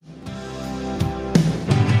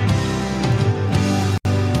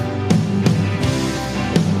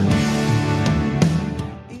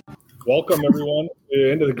Welcome, everyone,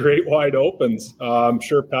 into the Great Wide Opens. I'm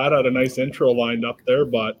sure Pat had a nice intro lined up there,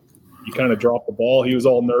 but he kind of dropped the ball. He was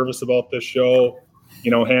all nervous about this show,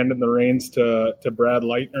 handing the reins to Brad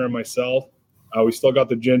Leitner and myself. We still got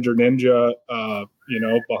the Ginger Ninja,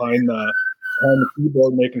 behind the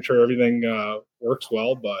keyboard, making sure everything works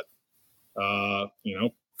well. But Pat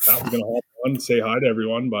was going to hop on and say hi to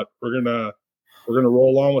everyone, but we're gonna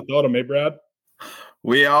roll on without him, eh, Brad?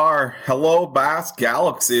 We are. Hello, Bass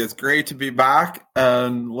Galaxy. It's great to be back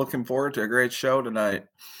and looking forward to a great show tonight.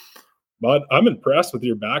 But I'm impressed with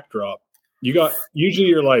your backdrop. Usually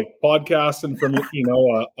you're like podcasting from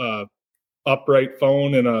a upright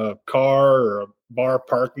phone in a car or a bar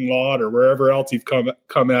parking lot or wherever else you've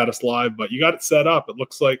come at us live, but you got it set up. It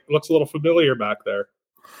looks a little familiar back there.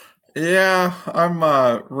 Yeah, I'm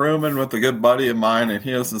rooming with a good buddy of mine, and he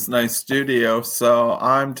has this nice studio, so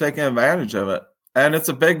I'm taking advantage of it. And it's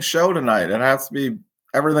a big show tonight. It has to be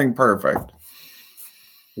everything perfect.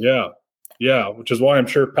 Yeah, which is why I'm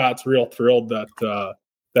sure Pat's real thrilled that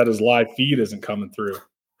his live feed isn't coming through.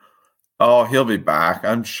 Oh, he'll be back,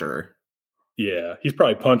 I'm sure. Yeah, he's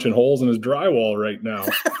probably punching holes in his drywall right now.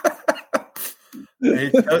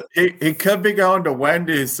 he could be going to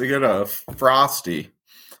Wendy's to get a Frosty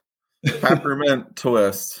peppermint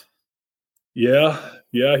twist. Yeah,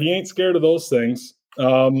 he ain't scared of those things.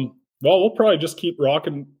 Well, we'll probably just keep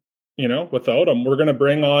rocking, without him. We're going to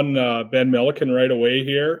bring on Ben Milliken right away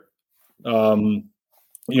here. I don't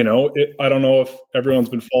know if everyone's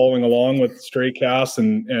been following along with Straycast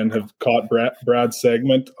and have caught Brad's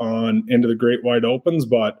segment on Into the Great Wide Opens,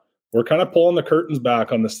 but we're kind of pulling the curtains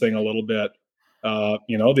back on this thing a little bit.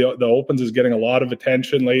 The Opens is getting a lot of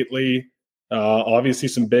attention lately. Obviously,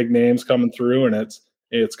 some big names coming through, and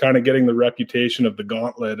it's kind of getting the reputation of the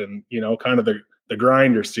Gauntlet and kind of the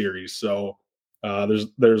Grinder series. So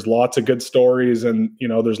there's lots of good stories, and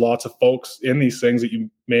there's lots of folks in these things that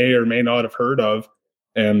you may or may not have heard of.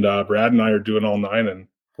 And Brad and I are doing all nine, and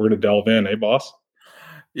we're going to delve in, eh, boss?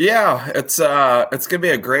 Yeah, it's gonna be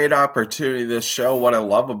a great opportunity. This show, what I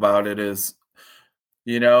love about it is,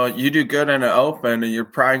 you do good in an open, and you're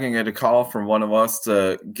probably gonna get a call from one of us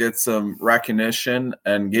to get some recognition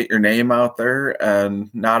and get your name out there. And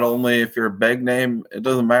not only if you're a big name, it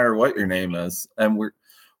doesn't matter what your name is. And we're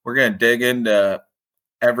gonna dig into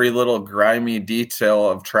every little grimy detail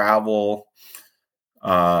of travel,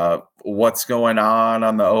 what's going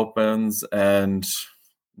on the opens, and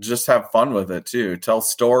just have fun with it too. Tell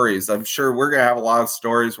stories. I'm sure we're gonna have a lot of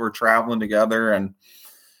stories. We're traveling together, and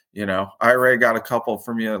I already got a couple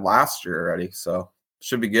from you last year already, so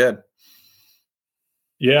should be good.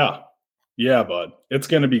 Yeah, bud, it's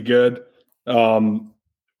going to be good. Brad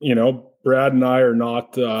and I are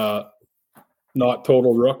not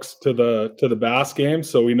total rooks to the bass game,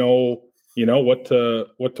 so we know what to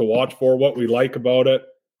watch for, what we like about it,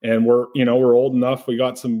 and we're old enough. We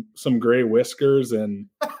got some gray whiskers and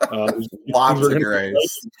lots of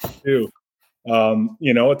grays too.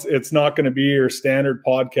 It's not going to be your standard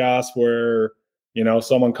podcast where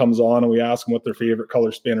someone comes on and we ask them what their favorite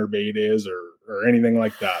color spinner bait is or anything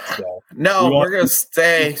like that. So no, we're going to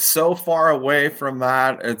stay so far away from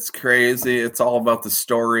that. It's crazy. It's all about the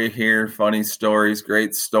story here. Funny stories,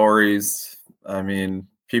 great stories. I mean,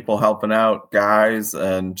 people helping out guys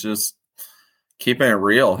and just keeping it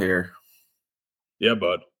real here. Yeah,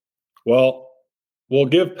 bud. Well, we'll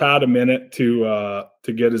give Pat a minute to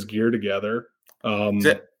get his gear together.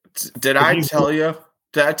 Did I tell you?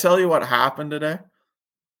 Did I tell you what happened today?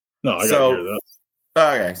 No, I gotta hear this.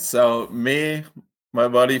 Okay, so me, my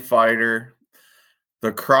buddy Fighter,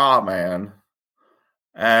 the Craw Man,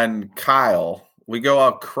 and Kyle, we go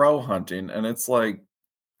out crow hunting, and it's like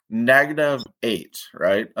 -8,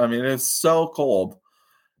 right? I mean, it's so cold.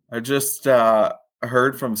 I just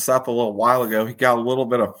heard from Seth a little while ago. He got a little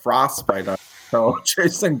bit of frostbite on. So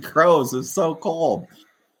chasing crows is so cold.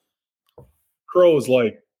 Crows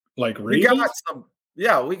like we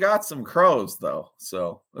got some crows though,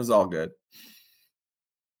 so it was all good.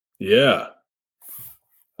 Yeah,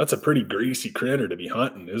 that's a pretty greasy critter to be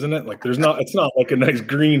hunting, isn't it? Like it's not like a nice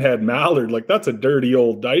greenhead mallard. Like that's a dirty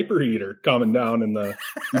old diaper eater coming down in the.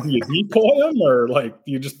 Do you decoy them, or like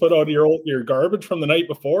do you just put out your garbage from the night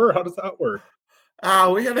before? Or how does that work?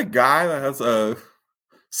 We had a guy that has a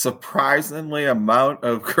surprisingly amount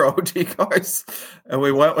of crow decoys, and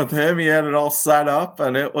we went with him. He had it all set up,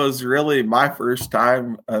 and it was really my first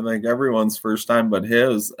time. I think everyone's first time but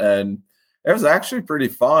his, and it was actually pretty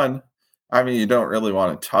fun. I mean, you don't really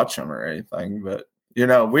want to touch them or anything, but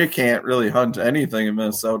we can't really hunt anything in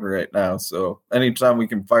Minnesota right now, so anytime we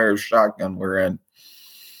can fire a shotgun, we're in.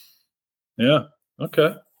 Yeah,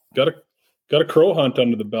 okay, got a crow hunt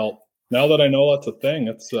under the belt. Now that I know that's a thing,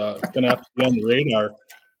 it's going to have to be on the radar.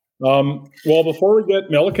 Well, before we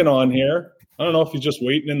get Milliken on here, I don't know if he's just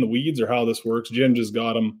waiting in the weeds or how this works. Jim just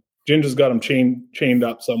got him chained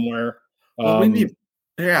up somewhere. Well,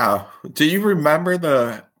 yeah. Do you remember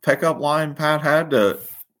the pickup line Pat had to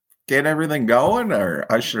get everything going, or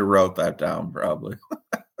I should have wrote that down probably?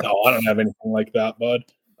 No, I don't have anything like that, bud.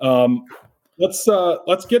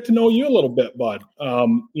 Let's get to know you a little bit, bud.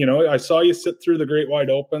 I saw you sit through the Great Wide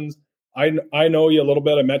Opens. I know you a little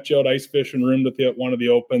bit. I met you out ice fishing, roomed with you at one of the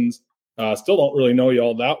opens. Still don't really know you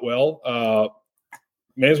all that well.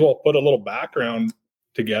 May as well put a little background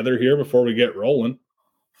together here before we get rolling.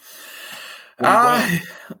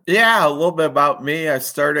 Yeah, a little bit about me. I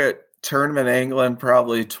started tournament angling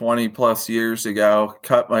probably 20 plus years ago.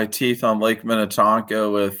 Cut my teeth on Lake Minnetonka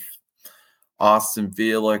with Austin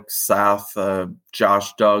Felix, South,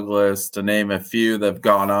 Josh Douglas, to name a few that have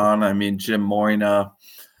gone on. I mean, Jim Moyna.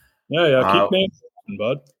 Yeah. Keep names,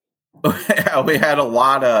 bud. Yeah, we had a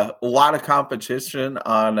lot of competition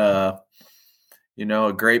on a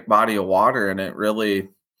great body of water, and it really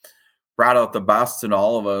brought out the best in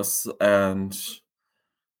all of us. And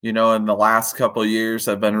in the last couple of years,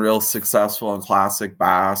 I've been real successful in classic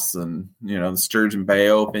bass, and the Sturgeon Bay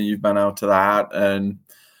Open. You've been out to that, and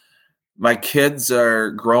my kids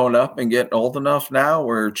are growing up and getting old enough now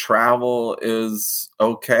where travel is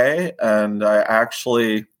okay. And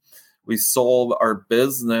we sold our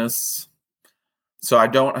business, so I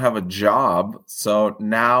don't have a job. So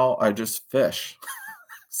now I just fish.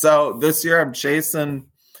 So this year I'm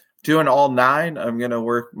doing all 9. I'm going to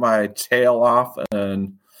work my tail off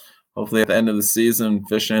and hopefully at the end of the season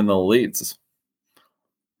fishing in the elites.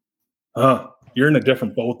 You're in a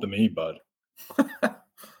different boat than me, bud.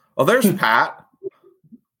 Oh, there's Pat.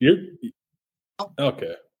 You're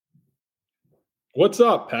okay. What's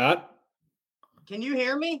up, Pat? Can you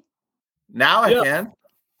hear me? Now I can.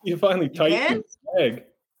 You finally tightened your leg.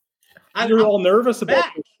 You were all nervous about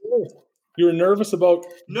this. You were nervous about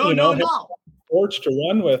no. Torch to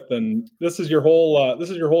run with, and this is your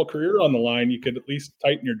whole career on the line. You could at least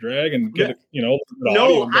tighten your drag and get No,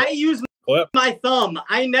 I use my thumb.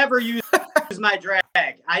 I never use my drag.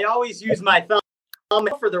 I always use my thumb.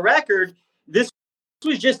 For the record, this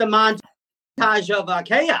was just a montage of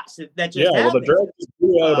chaos that just happened. Well, the drag just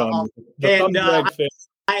blew out on the thumb drag fit.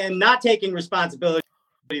 I am not taking responsibility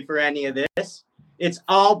for any of this. It's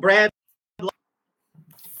all Brad.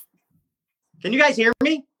 Can you guys hear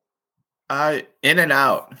me? In and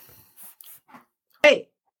out. Hey,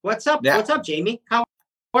 what's up? Yeah. What's up, Jamie? How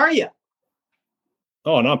are you?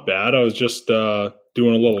 Oh, not bad. I was just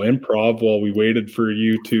doing a little improv while we waited for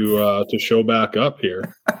you to show back up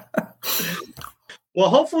here. Well,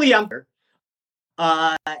 hopefully I'm here.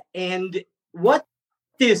 And what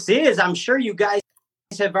this is, I'm sure you guys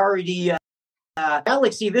have already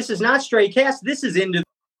Galaxy. This is not Stray Cast. This is Into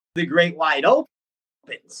the Great Wide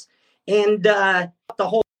Opens. And the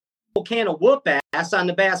whole can of whoop ass on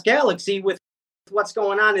the Bass Galaxy with what's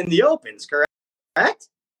going on in the Opens, correct?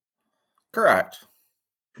 Correct.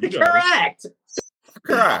 Correct.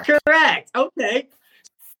 Okay.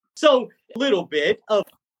 So a little bit of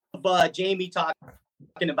Jamie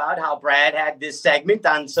talking about how Brad had this segment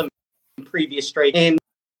on some previous straight, and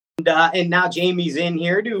now Jamie's in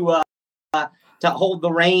here to hold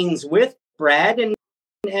the reins with Brad and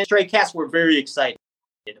Stray Cast. We're very excited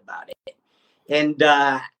about it, and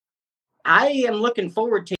I am looking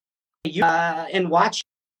forward to you and watching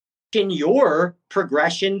your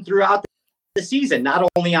progression throughout the season, not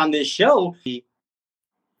only on this show,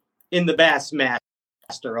 in the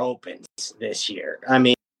Bassmaster Opens this year. I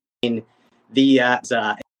mean,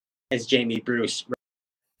 as Jamie Bruce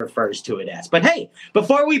refers to it as. But hey,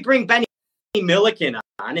 before we bring Benny Milliken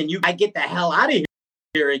on and I get the hell out of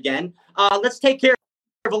here again, let's take care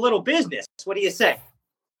of a little business. What do you say?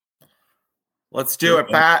 Let's do it,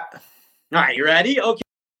 Pat. All right, you ready?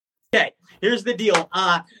 Okay. Here's the deal.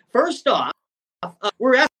 First off,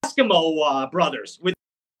 we're Eskimo brothers with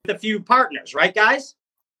a few partners, right, guys?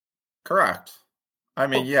 Correct. I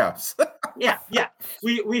mean, yes. Yeah.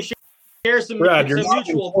 We share some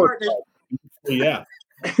mutual partners. Yeah.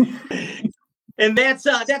 And that's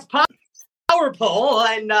Power Pole,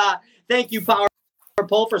 and thank you, Power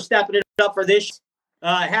Pole, for stepping it up for this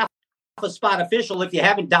half a spot official. If you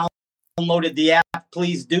haven't downloaded the app,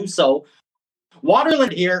 please do so.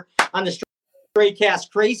 Waterland here on the Stray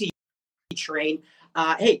Cast Crazy Train.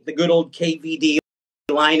 Hey, the good old KVD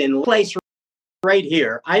line in place right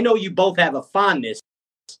here. I know you both have a fondness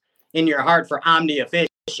in your heart for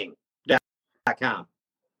OmniaFishing.com.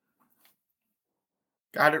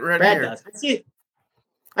 Got it right Brad here. does.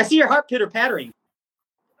 I see your heart pitter-pattering.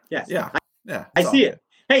 Yes. Yeah. I see it.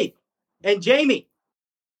 Hey, and Jamie,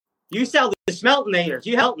 you sell the Smeltinators.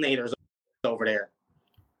 You Smeltinators over there.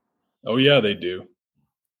 Oh yeah, they do.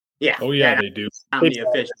 Yeah. Oh yeah, they do. I'm the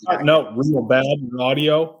official. No, real bad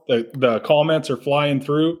audio. The comments are flying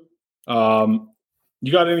through.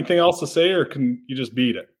 You got anything else to say, or can you just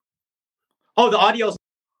beat it? Oh, the audio's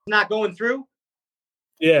not going through?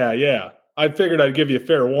 Yeah. I figured I'd give you a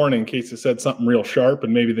fair warning in case it said something real sharp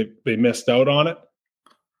and maybe they missed out on it.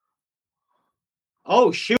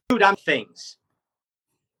 Oh, shoot, I'm things.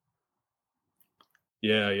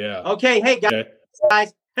 Yeah. Okay, hey, guys. Okay.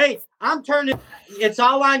 Hey, I'm turning. It's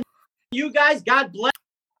all on you guys. God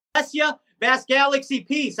bless you. Bass Galaxy,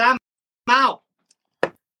 peace. I'm out.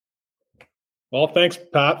 Well, thanks,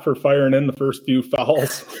 Pat, for firing in the first few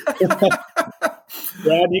fouls.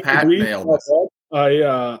 Brad, you Pat can read. nailed us.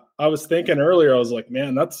 I was thinking earlier. I was like,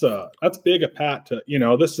 man, that's big of Pat to.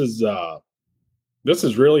 This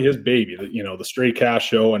is really his baby. The Stray Cast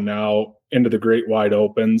Show, and now into the Great Wide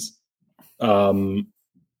Opens. And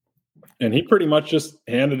he pretty much just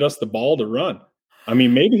handed us the ball to run. I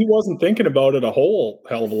mean, maybe he wasn't thinking about it a whole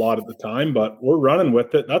hell of a lot at the time, but we're running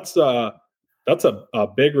with it. That's a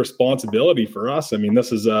big responsibility for us. I mean,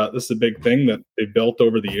 this is a big thing that they've built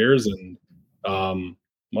over the years, and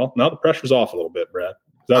well, now the pressure's off a little bit, Brad.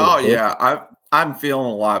 Yeah, I'm feeling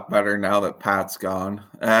a lot better now that Pat's gone,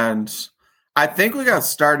 and I think we got to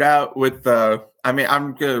start out with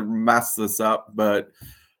I'm gonna mess this up, but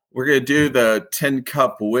we're going to do the Tin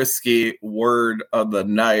Cup whiskey word of the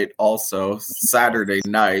night also Saturday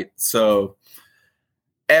night. So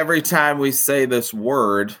every time we say this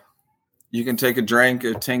word, you can take a drink,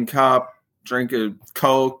 a tin cup, drink a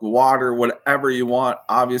Coke, water, whatever you want.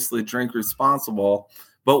 Obviously, drink responsible.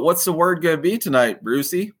 But what's the word going to be tonight,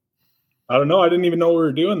 Brucey? I don't know. I didn't even know we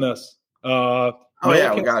were doing this. We got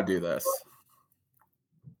to do this.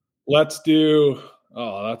 Let's do.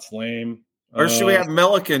 Oh, that's lame. Or should we have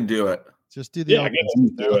Milliken do it? Just do the I guess we'll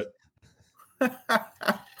do it.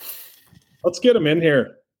 Let's get him in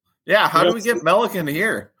here. Yeah, how do we get Milliken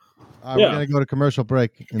here? We're going to go to commercial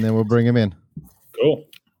break, and then we'll bring him in. Cool.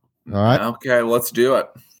 All right. Okay, let's do it.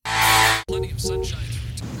 Plenty of sunshine.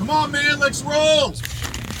 Come on, man, let's roll.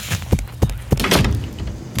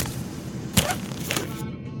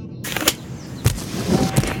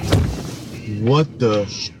 What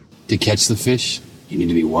the? To catch the fish, you need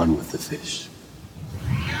to be one with the fish.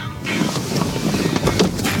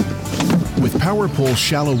 With PowerPole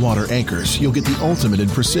shallow water anchors, you'll get the ultimate in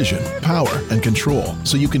precision, power, and control,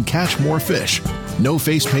 so you can catch more fish. No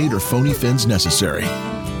face paint or phony fins necessary.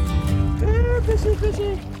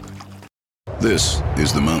 This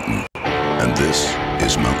is the mountain, and this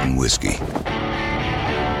is mountain whiskey.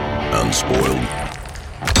 Unspoiled,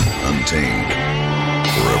 untamed,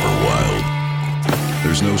 forever wild.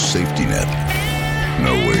 There's no safety net,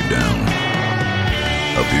 no way down.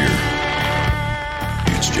 Up here,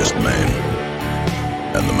 it's just man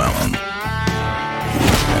and the mountain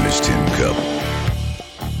and his tin cup.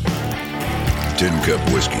 Tin Cup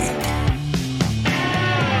whiskey.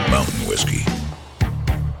 Mountain whiskey.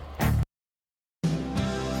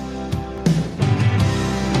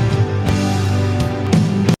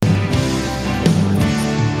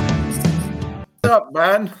 What's up,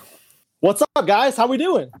 man? What's up, guys? How we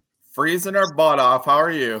doing? Freezing our butt off. How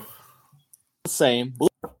are you? Same. A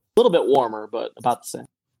little bit warmer, but about the same.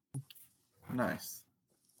 Nice.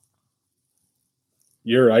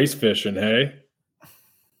 You're ice fishing, hey?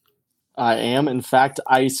 I am, in fact,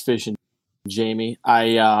 ice fishing, Jamie.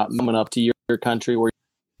 I'm coming up to your country where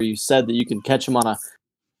you said that you can catch them on a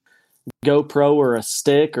GoPro or a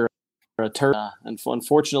stick or a turtle. And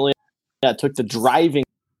unfortunately, I took the driving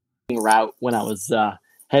route when I was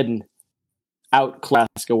heading out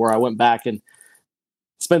Alaska, where I went back and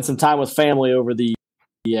spent some time with family over the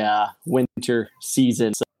winter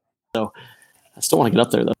season. So I still want to get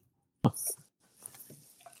up there, though.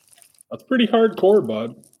 That's pretty hardcore,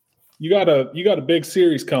 bud. You got a big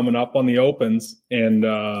series coming up on the Opens, and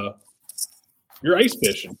you're ice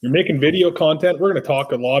fishing. You're making video content. We're going to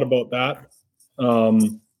talk a lot about that.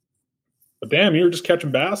 But damn, you were just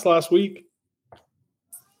catching bass last week.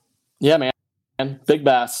 Yeah, man. Big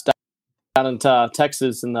bass down in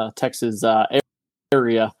Texas, in the Texas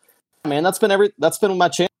area. Man, that's been my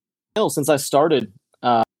channel since I started.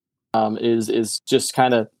 Is just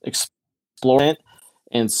kind of exploring it,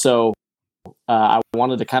 and so I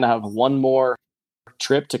wanted to kind of have one more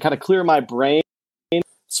trip to kind of clear my brain,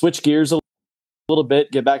 switch gears a little bit,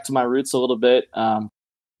 get back to my roots a little bit, kind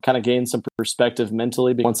of gain some perspective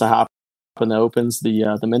mentally. Because once I hop in the Opens,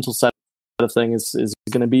 the mental side of thing is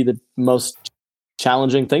going to be the most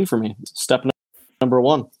challenging thing for me. Step number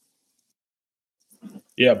one.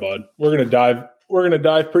 Yeah, bud. We're gonna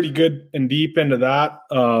dive pretty good and deep into that.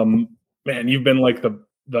 Man, you've been like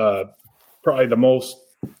the probably the most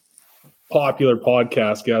popular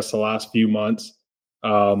podcast guest the last few months.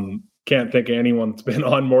 Can't think of anyone that's been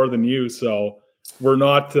on more than you. So we're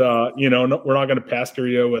not, we're not going to pester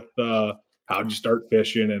you with how'd you start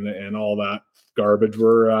fishing and all that garbage.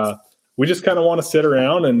 We just kind of want to sit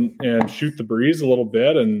around and shoot the breeze a little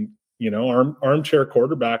bit and, armchair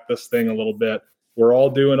quarterback this thing a little bit. We're all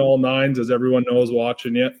doing all nines, as everyone knows,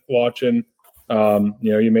 watching. You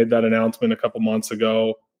made that announcement a couple months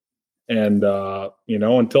ago. And,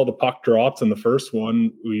 until the puck drops in the first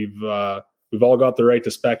one, we've all got the right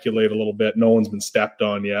to speculate a little bit. No one's been stepped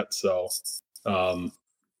on yet. So,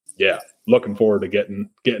 looking forward to getting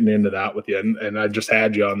into that with you. And I just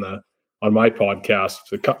had you on my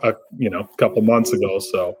podcast a couple months ago.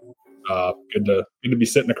 So, good to be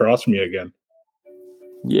sitting across from you again.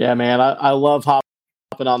 Yeah, man. I love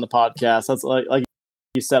hopping on the podcast. That's like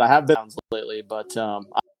you said, I have been lately, but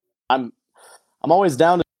I'm always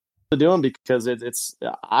down to do them because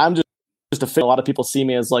I'm just a lot of people see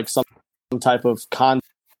me as like some type of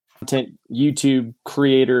content YouTube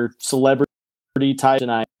creator, celebrity type,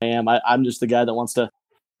 and I'm just the guy that wants to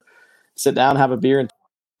sit down, have a beer, and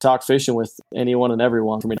talk fishing with anyone and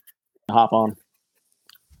everyone for me to hop on.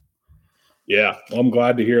 Yeah, I'm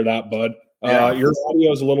glad to hear that, bud. Your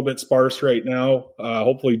audio is a little bit sparse right now.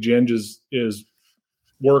 Hopefully Ginge is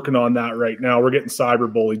working on that right now. We're getting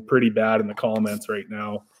cyberbullied pretty bad in the comments right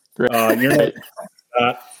now. I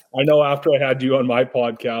know after I had you on my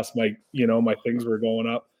podcast, my things were going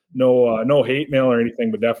up. No hate mail or anything,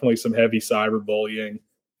 but definitely some heavy cyberbullying.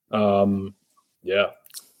 We're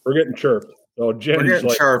getting chirped. So we're getting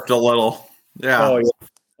chirped a little. Yeah. Oh, yeah.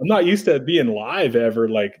 I'm not used to being live ever.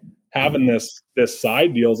 Like having this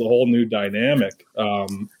side deal is a whole new dynamic.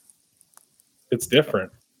 It's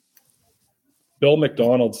different. Bill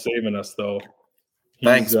McDonald's saving us though.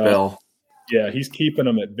 Thanks, Bill. Yeah, he's keeping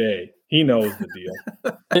them at bay. He knows the deal.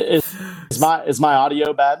 Is my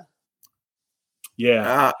audio bad?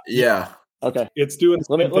 Yeah. Yeah. Okay. It's doing.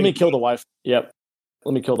 Let me kill the Wi-Fi. Yep.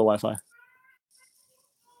 Let me kill the Wi-Fi.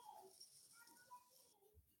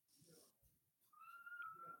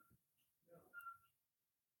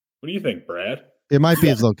 What do you think, Brad? It might be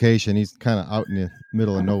his location. He's kind of out in the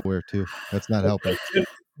middle of nowhere too. That's not helping.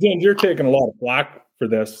 James, you're taking a lot of flack for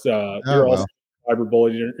this. You're also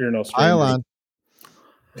cyberbullied. You're no stranger. Pile on.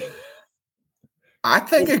 I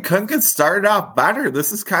think it couldn't get started out better.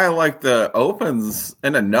 This is kind of like the Opens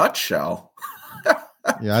in a nutshell.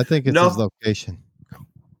 Yeah, I think it's his location.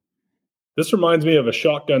 This reminds me of a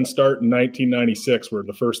shotgun start in 1996 where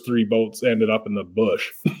the first 3 boats ended up in the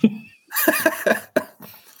bush.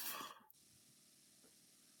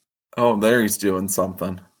 Oh, there he's doing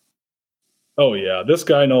something. Oh, yeah. This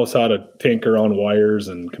guy knows how to tinker on wires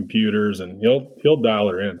and computers, and he'll dial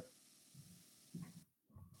her in.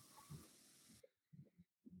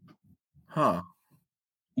 Huh.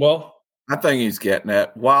 Well, I think he's getting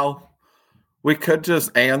it. Well, we could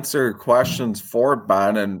just answer questions for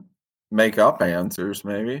Ben and make up answers,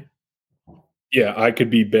 maybe. Yeah, I could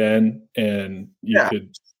be Ben, and you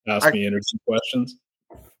could ask me interesting questions.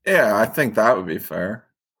 Yeah, I think that would be fair.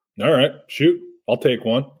 All right, shoot. I'll take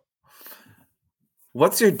one.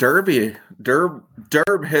 What's your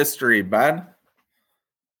derb history, Ben?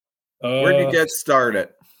 Where did you get started?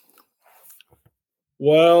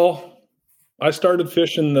 Well, I started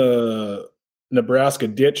fishing the Nebraska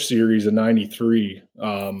Ditch Series in '93.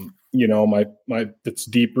 It's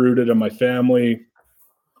deep rooted in my family.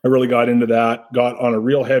 I really got into that. Got on a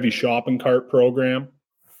real heavy shopping cart program.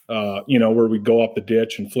 Where we go up the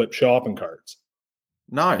ditch and flip shopping carts.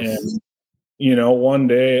 Nice. And, one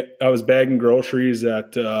day I was bagging groceries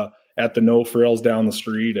at the No Frills down the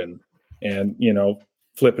street and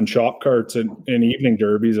flipping shop carts and evening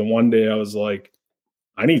derbies. And one day I was like,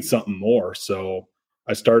 I need something more. So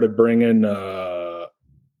I started bringing a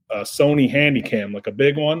Sony Handycam, like a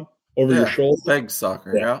big one over your shoulder. Big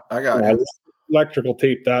sucker. Yeah, I got it. Electrical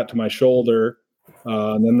taped that to my shoulder.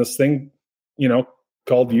 And then this thing,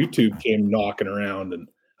 called YouTube came knocking around, and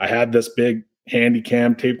I had this big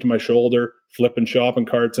Handycam taped to my shoulder, flipping shopping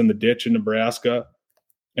carts in the ditch in Nebraska,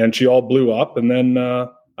 and she all blew up. And then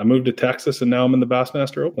I moved to Texas, and now I'm in the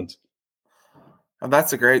Bassmaster Opens. Oh,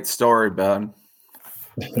 that's a great story, Ben.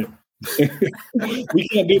 We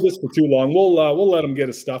can't do this for too long. We'll let him get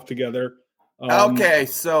his stuff together. Okay,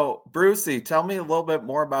 so Brucey, tell me a little bit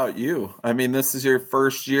more about you. I mean, this is your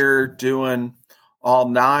first year doing all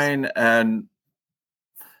 9, and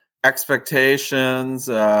expectations.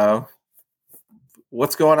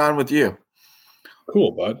 What's going on with you?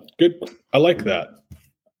 Cool, bud. Good. I like that.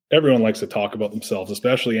 everyone likes to talk about themselves,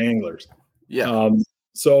 especially anglers. Yeah.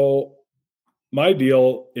 So my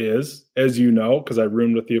deal is, as you know, because I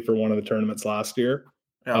roomed with you for one of the tournaments last year.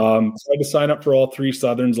 Yeah. So I had to sign up for all 3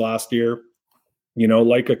 Southerns last year.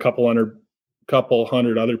 Like a couple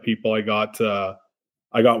hundred other people, I got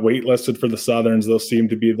waitlisted for the Southerns. Those seemed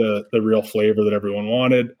to be the real flavor that everyone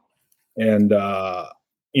wanted. And, I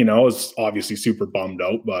was obviously super bummed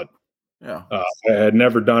out, but Yeah. I had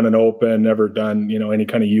never done an Open, never done, any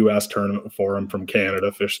kind of U.S. tournament before. I'm from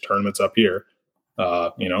Canada, fish tournaments up here,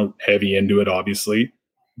 heavy into it, obviously.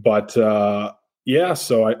 But, so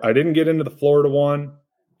I didn't get into the Florida one.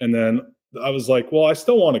 And then I was like, well, I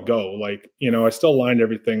still want to go. Like, I still lined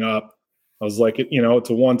everything up. I was like, it's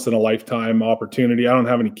a once in a lifetime opportunity. I don't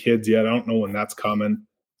have any kids yet. I don't know when that's coming.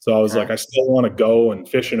 So I was like, I still want to go and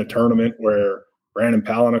fish in a tournament where Brandon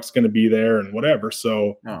Palaniuk's going to be there and whatever.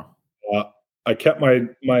 So I kept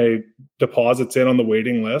my deposits in on the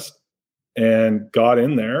waiting list and got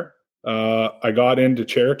in there. I got into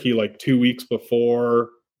Cherokee like 2 weeks before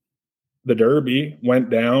the Derby went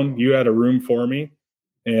down. You had a room for me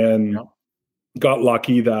and got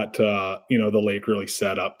lucky that, the lake really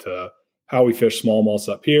set up to how we fish smallmouths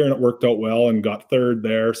up here, and it worked out well and got third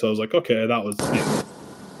there. So I was like, okay, that was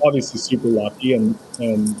obviously super lucky and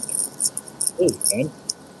really fun.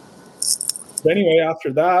 But anyway,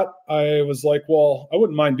 after that, I was like, well, I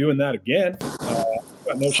wouldn't mind doing that again.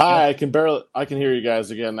 Hi, I can hear you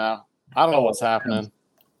guys again now. I don't know what's happening.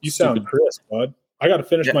 You sound crisp, bud. I got to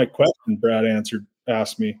finish my question. Brad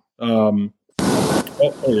asked me. Oh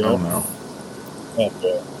no. Oh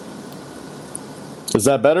boy. Is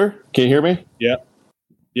that better? Can you hear me? Yeah.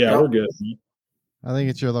 Yeah, we're good. I think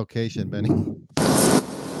it's your location, Benny.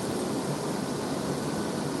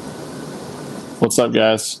 What's up,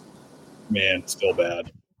 guys? Man, still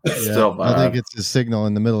bad. Still bad. I think it's the signal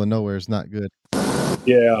in the middle of nowhere is not good.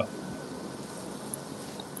 Yeah.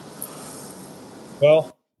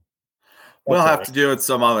 Well, we'll have to do it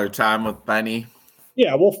some other time with Benny.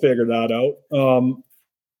 Yeah, we'll figure that out.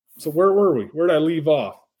 So where were we? Where did I leave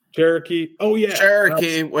off? Cherokee. Oh yeah,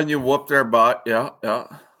 Cherokee. When you whooped their butt. Yeah.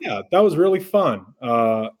 Yeah, that was really fun.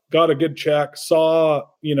 Got a good check. Saw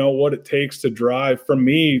what it takes to drive from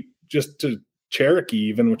me just to Cherokee,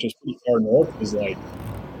 even, which is pretty far north, is like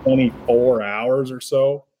 24 hours or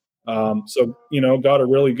so. So got a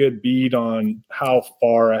really good bead on how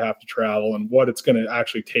far I have to travel and what it's going to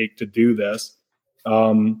actually take to do this.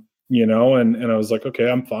 And I was like,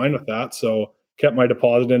 okay, I'm fine with that. So kept my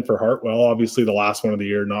deposit in for Hartwell. Obviously, the last one of the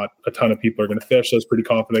year, not a ton of people are going to fish. So I was pretty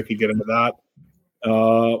confident I could get into that.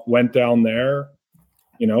 Went down there,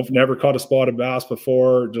 never caught a spotted bass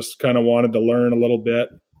before, just kind of wanted to learn a little bit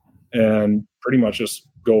and pretty much just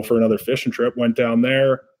go for another fishing trip. Went down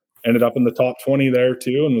there, ended up in the top 20 there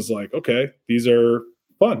too, and was like, okay, these are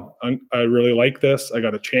fun. I really like this. I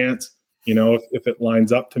got a chance, if it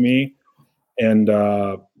lines up to me. And,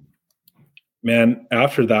 man,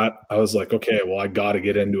 after that, I was like, okay, well, I got to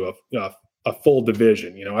get into a full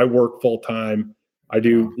division. I work full time. I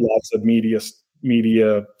do lots of media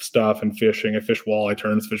stuff and fishing. I fish walleye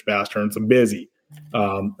tournaments, fish bass tournaments. I'm busy.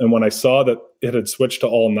 And when I saw that it had switched to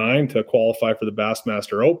all 9 to qualify for the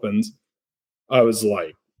Bassmaster Opens, I was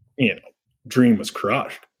like, dream was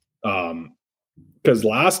crushed. Because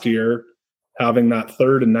last year, having that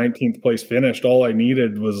 3rd and 19th place finished, all I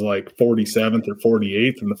needed was like 47th or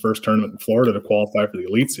 48th in the first tournament in Florida to qualify for the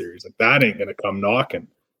Elite Series. Like, that ain't going to come knocking.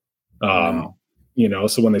 So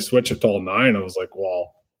when they switched it to all 9, I was like,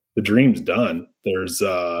 well, the dream's done. There's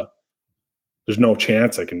no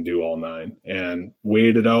chance I can do all 9, and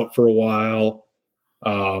waited out for a while.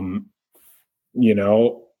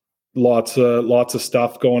 Lots of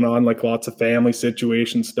stuff going on, like lots of family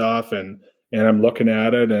situation stuff. And I'm looking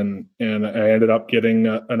at it and I ended up getting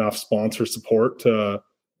enough sponsor support to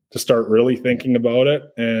start really thinking about it.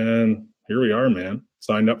 And here we are, man,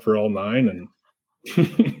 signed up for all 9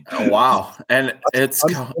 and wow. And it's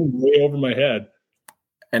way over my head.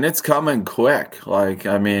 And it's coming quick. Like,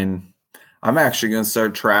 I mean, I'm actually going to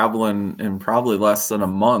start traveling in probably less than a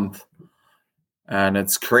month. And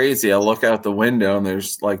it's crazy. I look out the window and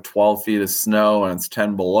there's like 12 feet of snow and it's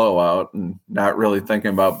 10 below out, and not really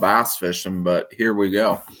thinking about bass fishing, but here we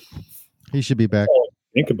go. He should be back.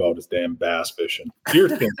 Think about his damn bass fishing. You're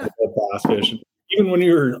thinking about bass fishing. Even when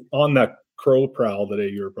you were on that crow prowl today,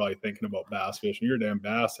 you were probably thinking about bass fishing. You're a damn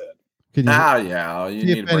bass head. Yeah. You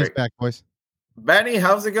need a break. Back, boys. Benny,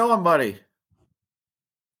 how's it going, buddy?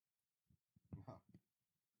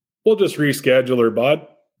 We'll just reschedule her, bud.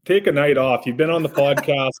 Take a night off. You've been on the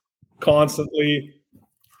podcast constantly.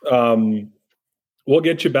 we'll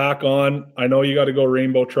get you back on. I know you got to go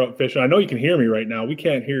rainbow trout fishing. I know you can hear me right now. We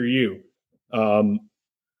can't hear you.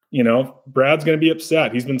 Brad's going to be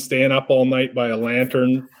upset. He's been staying up all night by a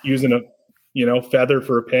lantern, using a, feather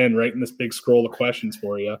for a pen, writing this big scroll of questions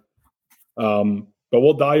for you. But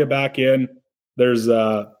we'll dial you back in. There's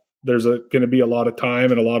going to be a lot of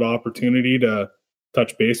time and a lot of opportunity to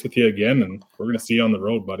touch base with you again, and we're going to see you on the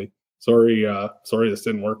road, buddy. Sorry this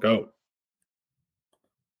didn't work out.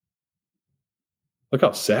 Look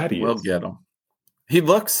how sad he is. We'll get him. He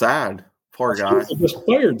looks sad. Poor guy. He just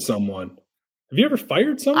fired someone. Have you ever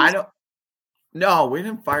fired someone? No, we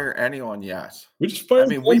didn't fire anyone yet. We just fired.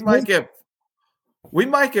 we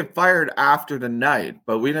might get fired after tonight,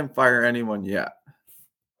 but we didn't fire anyone yet.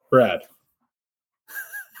 Brad,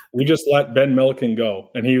 we just let Ben Milliken go,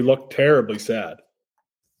 and he looked terribly sad.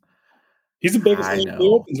 He's the biggest name in the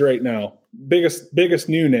Opens right now. Biggest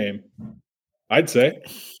new name, I'd say.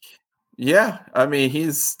 Yeah,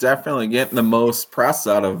 he's definitely getting the most press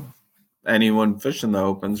out of anyone fishing the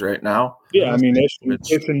Opens right now. Yeah,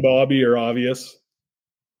 Ish and Bobby are obvious.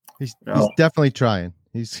 He's definitely trying.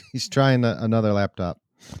 He's trying another laptop.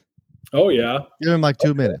 Oh yeah, give him like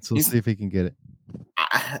 2 minutes. We'll see if he can get it.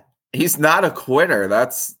 He's not a quitter.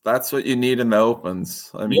 That's what you need in the Opens.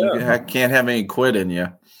 You can't have any quit in you.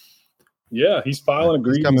 Yeah, he's filing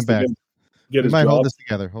agreements. He's coming back. Get his might job. hold this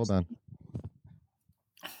together. Hold on.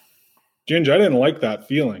 Ginge, I didn't like that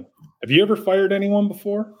feeling. Have you ever fired anyone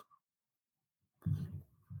before?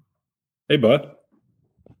 Hey, bud.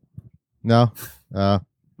 No.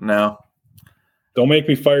 No. Don't make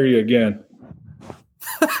me fire you again.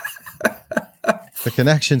 The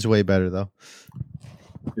connection's way better, though.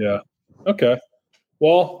 Yeah. Okay.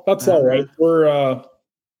 Well, that's all right. We're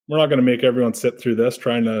not going to make everyone sit through this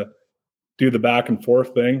trying to do the back and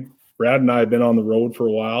forth thing. Brad and I have been on the road for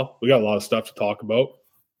a while. We got a lot of stuff to talk about.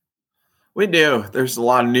 We do. There's a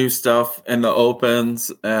lot of new stuff in the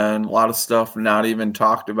Opens and a lot of stuff not even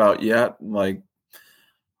talked about yet. Like,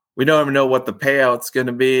 we don't even know what the payout's going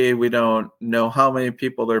to be. We don't know how many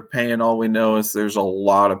people they're paying. All we know is there's a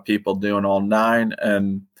lot of people doing all 9.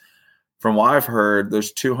 And from what I've heard,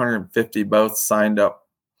 there's 250 boats signed up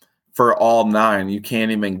for all 9. You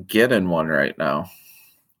can't even get in one right now.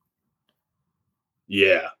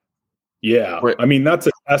 Yeah. Yeah. That's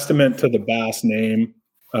a testament to the Bass name.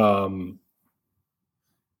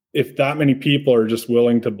 If that many people are just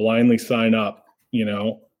willing to blindly sign up,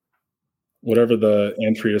 whatever the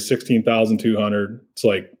entry is, 16,200, it's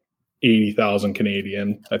like 80,000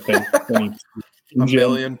 Canadian, I think. $1.4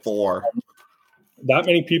 million. That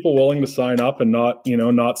many people willing to sign up and not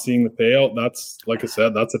seeing the payout. That's, like I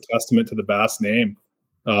said, that's a testament to the Bass name.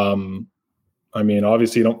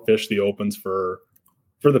 Obviously you don't fish the Opens for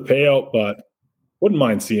the payout, but wouldn't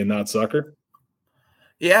mind seeing that sucker.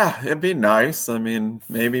 Yeah, it'd be nice.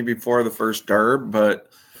 Maybe before the first derb,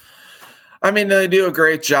 but they do a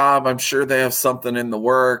great job. I'm sure they have something in the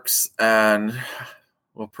works, and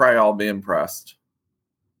we'll probably all be impressed.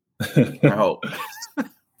 I hope.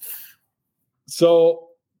 So,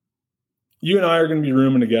 you and I are going to be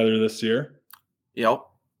rooming together this year. Yep.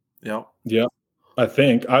 I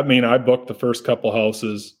think. I booked the first couple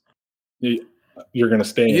houses. You're going to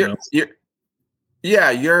stay in.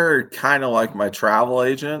 Yeah, you're kind of like my travel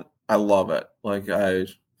agent. I love it. I'm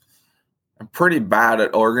pretty bad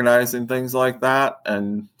at organizing things like that,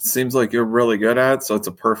 and it seems like you're really good at it, so it's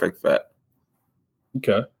a perfect fit.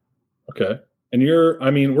 Okay. And we're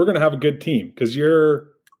going to have a good team because we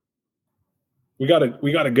got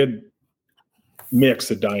a good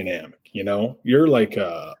mix of dynamic, You're like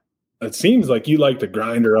it seems like you like to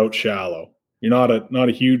grind her out shallow. You're not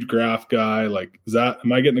a huge graph guy. Like,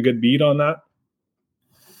 am I getting a good beat on that?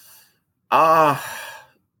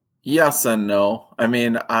 Yes and no.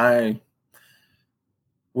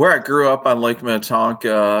 Where I grew up on Lake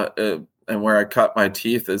Minnetonka and where I cut my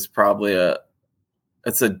teeth is probably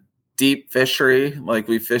it's a deep fishery. Like,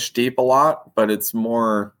 we fish deep a lot, but it's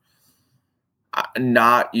more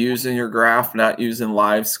not using your graph, not using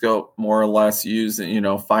live scope, more or less using,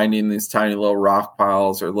 finding these tiny little rock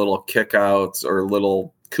piles or little kickouts or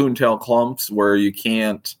little coontail clumps where you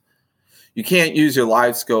can't use your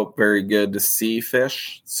live scope very good to see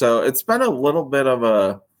fish. So it's been a little bit of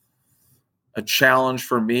a challenge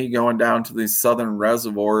for me going down to these southern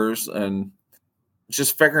reservoirs and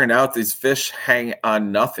just figuring out these fish hang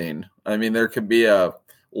on nothing. There could be a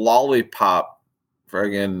lollipop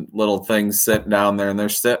friggin' little thing sitting down there and they're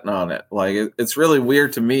sitting on it. Like, it's really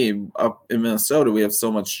weird to me. Up in Minnesota, we have so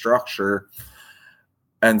much structure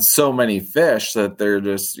and so many fish that they're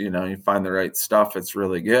just, you find the right stuff. It's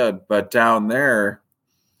really good. But down there,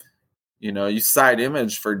 you side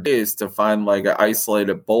image for days to find like an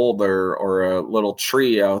isolated boulder or a little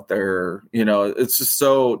tree out there. It's just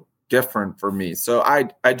so different for me. So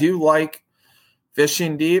I do like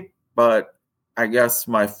fishing deep, but I guess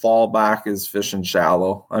my fallback is fishing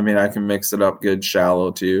shallow. I mean, I can mix it up good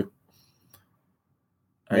shallow too.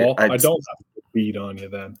 Well, I don't have to beat on you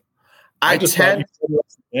then. I just tend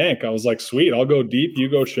yank. I was like, sweet, I'll go deep, you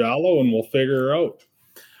go shallow, and we'll figure it out.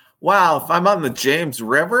 Well, if I'm on the James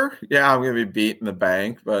River, yeah, I'm going to be beating the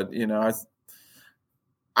bank. But,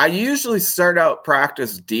 I usually start out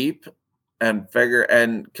practice deep and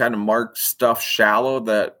kind of mark stuff shallow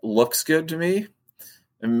that looks good to me.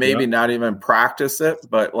 And maybe not even practice it,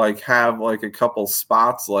 but like have like a couple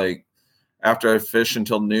spots like after I fish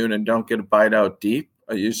until noon and don't get a bite out deep,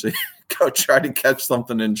 I usually go try to catch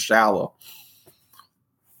something in shallow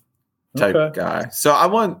type guy. So I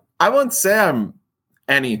wouldn't say I'm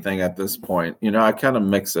anything at this point. I kind of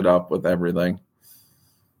mix it up with everything.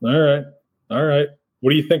 All right.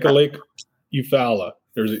 What do you think of Lake Eufaula?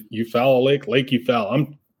 There's a Eufaula Lake Eufaula.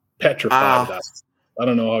 I'm petrified of that. I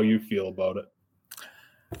don't know how you feel about it.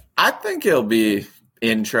 I think it'll be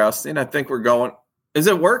interesting. I think we're going. Is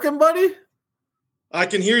it working, buddy? I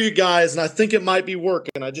can hear you guys, and I think it might be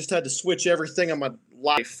working. I just had to switch everything on my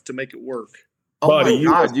life to make it work. Oh, buddy,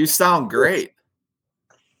 my God, you sound great.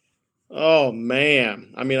 Oh,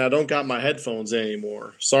 man. I mean, I don't got my headphones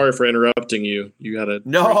anymore. Sorry for interrupting you. You had a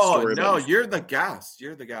No, you're the guest.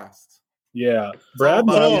 You're the guest. Yeah. Brad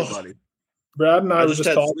and I were just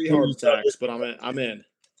had talking 3 heart attacks, but I'm in.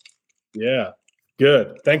 Yeah.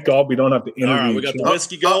 Good. Thank God we don't have to interview. All right, we got the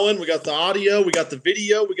whiskey going. We got the audio. We got the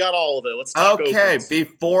video. We got all of it. Let's talk. Okay, opens.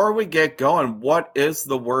 Before we get going, what is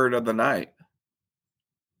the word of the night?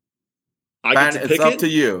 Ben, it's up to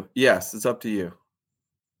you. Yes, it's up to you.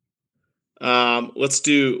 Let's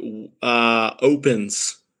do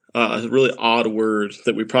opens. A really odd word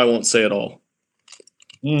that we probably won't say at all.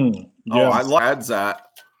 Yeah. Oh, I like that.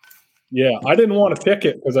 Yeah, I didn't want to pick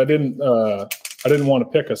it because I didn't want to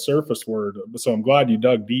pick a surface word, so I'm glad you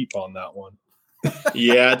dug deep on that one.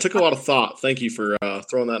 Yeah, it took a lot of thought. Thank you for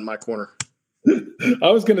throwing that in my corner. I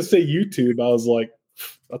was going to say YouTube. I was like,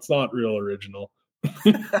 that's not real original.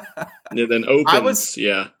 Yeah, then opens.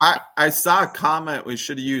 I saw a comment we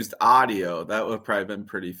should have used audio. That would have probably been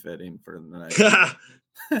pretty fitting for the night.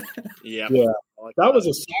 Yeah. Like that was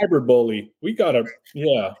a cyber bully. We got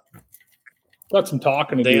some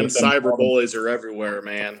talking to do. Damn cyber bullies are everywhere,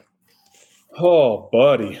 man. Oh,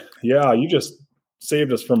 buddy. Yeah, you just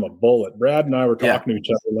saved us from a bullet. Brad and I were talking to each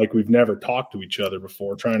other like we've never talked to each other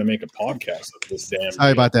before, trying to make a podcast of this damn.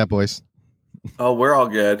 Sorry about that, boys. Oh, we're all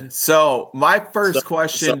good. So my first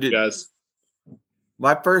question to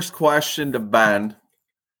Ben,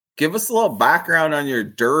 give us a little background on your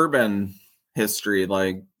Durbin history,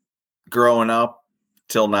 like growing up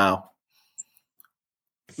till now.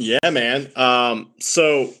 Yeah, man.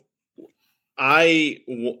 So I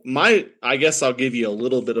guess I'll give you a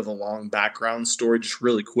little bit of a long background story, just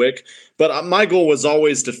really quick. But my goal was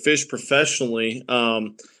always to fish professionally.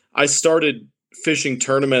 I started fishing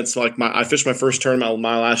tournaments. I fished my first tournament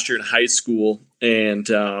my last year in high school, and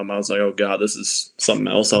I was like, oh God, this is something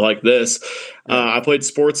else. I like this. I played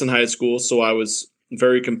sports in high school, so I was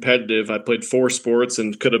very competitive. I played 4 sports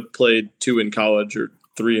and could have played 2 in college or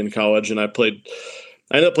 3 in college, and I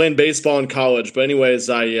ended up playing baseball in college. But anyways,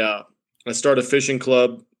 I started a fishing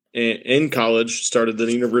club in college, started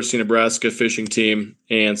the University of Nebraska fishing team.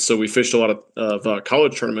 And so we fished a lot of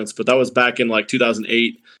college tournaments, but that was back in like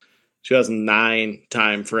 2008, 2009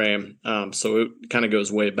 time frame. So it kind of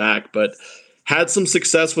goes way back, but had some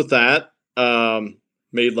success with that.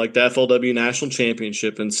 Made like the FLW national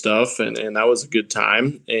championship and stuff. And that was a good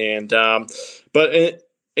time. And, but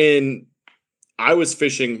I was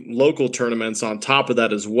fishing local tournaments on top of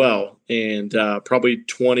that as well, and probably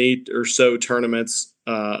 20 or so tournaments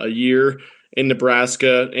a year in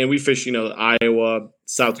Nebraska. And we fish, Iowa,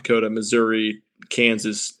 South Dakota, Missouri,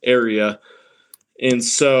 Kansas area. And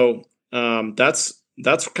so that's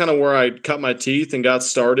kind of where I cut my teeth and got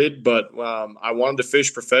started. But I wanted to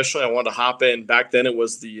fish professionally. I wanted to hop in. Back then it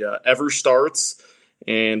was the Ever Starts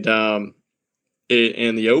and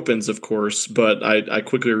the opens, of course, but I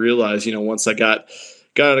quickly realized, once I got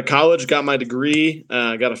out of college, got my degree,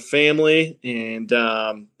 got a family, and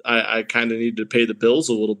I kind of needed to pay the bills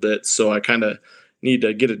a little bit. So I kind of need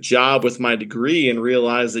to get a job with my degree and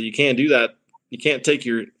realize that you can't do that. You can't take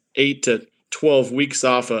your 8 to 12 weeks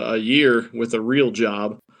off a year with a real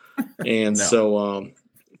job. And so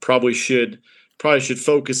probably should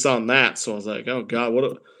focus on that. So I was like, oh God,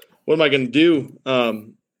 what am I going to do?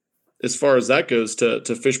 as far as that goes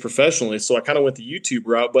to fish professionally. So I kind of went the YouTube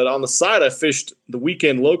route, but on the side, I fished the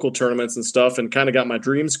weekend local tournaments and stuff and kind of got my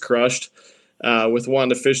dreams crushed with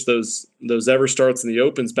wanting to fish those Everstarts and the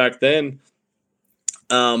Opens back then.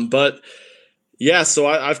 But yeah, so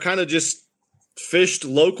I've kind of just fished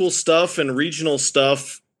local stuff and regional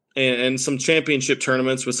stuff and some championship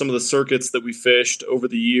tournaments with some of the circuits that we fished over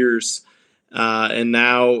the years. And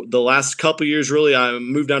now the last couple of years, really, I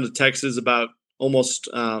moved down to Texas about almost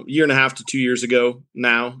a year and a half to 2 years ago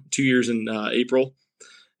now, 2 years in April.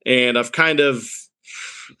 And I've kind of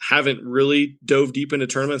haven't really dove deep into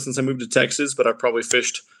tournaments since I moved to Texas, but I've probably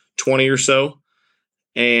fished 20 or so.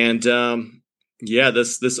 And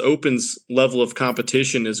this Opens level of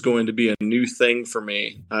competition is going to be a new thing for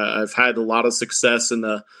me. I've had a lot of success in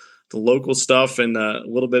the local stuff and a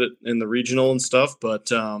little bit in the regional and stuff,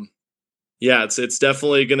 but it's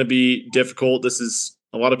definitely going to be difficult. This is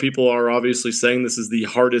a lot of people are obviously saying this is the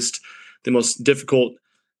most difficult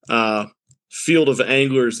field of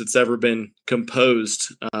anglers that's ever been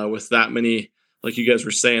composed with that many, like you guys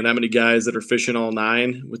were saying, that many guys that are fishing all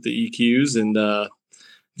 9 with the EQs and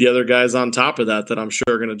the other guys on top of that I'm sure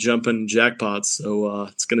are going to jump in jackpots. So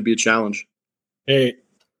it's going to be a challenge. Hey,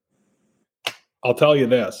 I'll tell you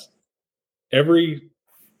this. Every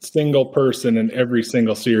single person in every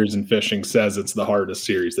single series in fishing says it's the hardest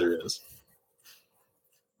series there is.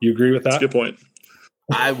 You agree with that? That's a good point.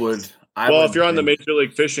 I would. If you're on the Major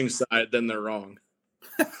League Fishing side, then they're wrong.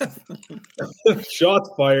 Shots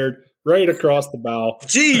fired right across the bow.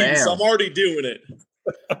 Jeez, Bam. I'm already doing it.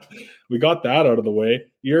 We got that out of the way.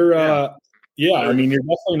 You're, I mean, you're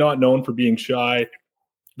definitely not known for being shy.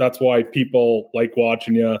 That's why people like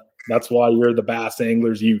watching you. That's why you're the Bass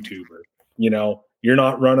Anglers YouTuber. You know, you're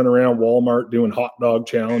not running around Walmart doing hot dog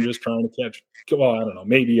challenges trying to catch. Well, I don't know.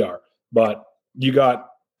 Maybe you are, but you got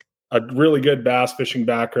a really good bass fishing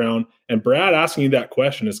background. And Brad asking you that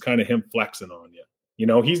question is kind of him flexing on you. You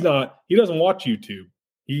know, he doesn't watch YouTube.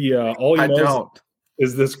 All he knows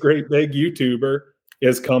is this great big YouTuber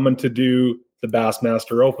is coming to do the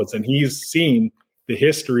Bassmaster Opens. And he's seen the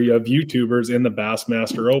history of YouTubers in the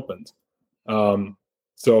Bassmaster Opens.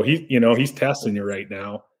 So he's testing you right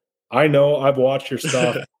now. I know I've watched your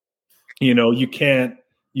stuff. You can't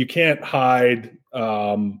hide,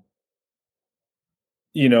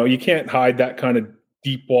 you can't hide that kind of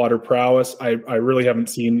deep water prowess. I really haven't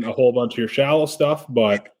seen a whole bunch of your shallow stuff,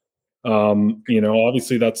 but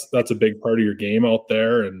obviously that's a big part of your game out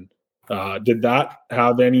there. And did that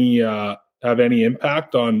have any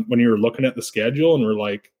impact on when you were looking at the schedule and were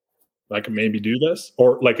like, I could maybe do this?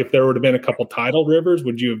 Or like if there would have been a couple tidal rivers,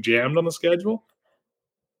 would you have jammed on the schedule?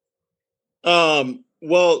 To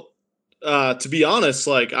be honest,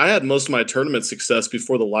 like I had most of my tournament success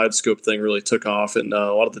before the live scope thing really took off and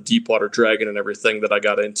a lot of the deep water dragon and everything that I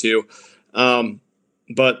got into.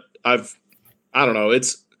 But I don't know,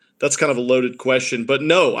 that's kind of a loaded question, but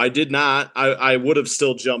no, I did not. I would have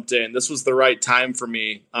still jumped in. This was the right time for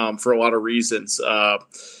me, for a lot of reasons.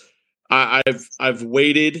 I've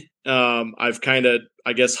waited. I've kind of,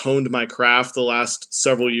 I guess, honed my craft the last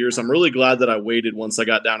several years. I'm really glad that I waited once I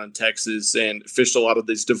got down in Texas and fished a lot of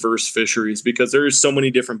these diverse fisheries because there is so many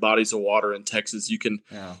different bodies of water in Texas you can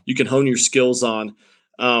hone your skills on.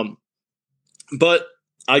 But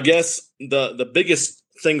I guess the biggest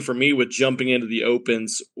thing for me with jumping into the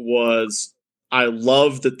Opens was I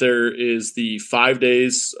love that there is the 5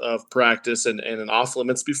 days of practice and an off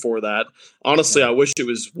limits before that. Honestly, I wish it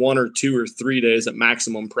was 1 or 2 or 3 days at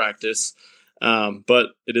maximum practice. But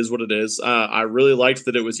it is what it is. I really liked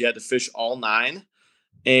that you had to fish all 9.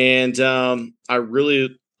 And I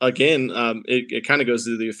really, again, it kind of goes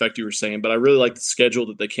to the effect you were saying, but I really like the schedule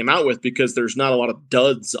that they came out with because there's not a lot of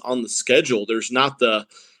duds on the schedule. There's not the,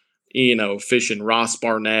 fishing Ross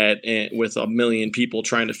Barnett and with a million people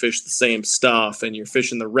trying to fish the same stuff. And you're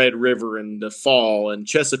fishing the Red River in the fall and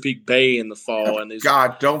Chesapeake Bay in the fall. And these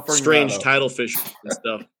don't bring strange tidal fishing and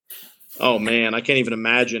stuff. Oh man, I can't even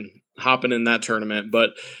imagine hopping in that tournament.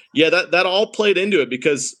 But yeah, that all played into it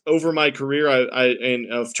because over my career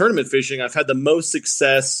of tournament fishing, I've had the most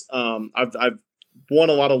success. I've won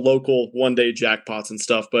a lot of local 1-day jackpots and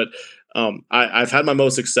stuff, but I've had my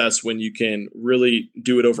most success when you can really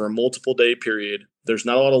do it over a multiple day period. There's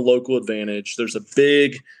not a lot of local advantage. There's a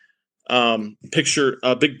big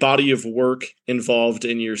a big body of work involved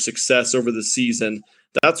in your success over the season.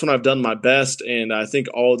 That's when I've done my best. And I think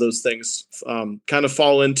all of those things kind of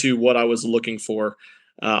fall into what I was looking for.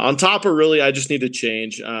 On top of really, I just need to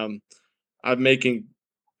change. I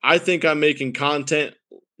think I'm making content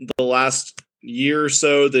the last year or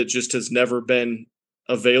so that just has never been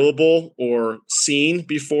available or seen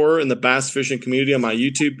before in the bass fishing community on my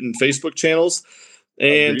YouTube and Facebook channels.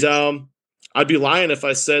 And I'd be lying if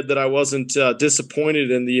I said that I wasn't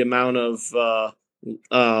disappointed in the amount of,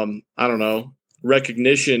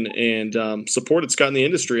 recognition and support it's got in the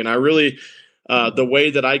industry. And I really, the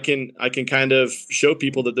way that I can kind of show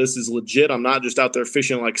people that this is legit. I'm not just out there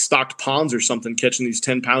fishing like stocked ponds or something, catching these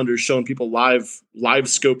 10-pounders, showing people live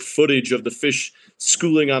scope footage of the fish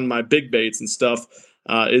schooling on my big baits and stuff,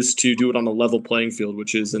 is to do it on a level playing field,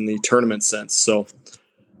 which is in the tournament sense. So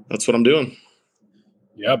that's what I'm doing.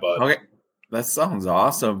 Yeah, bud. Okay. That sounds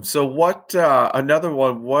awesome. So what, another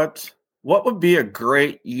one, what would be a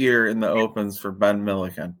great year in the opens for Ben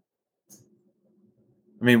Milliken?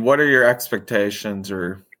 I mean, what are your expectations,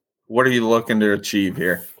 or what are you looking to achieve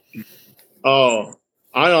here? Oh,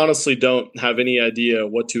 I honestly don't have any idea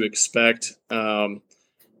what to expect.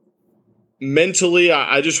 Mentally,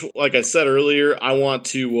 I just, like I said earlier, I want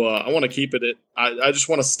to keep it. I just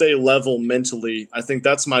want to stay level mentally. I think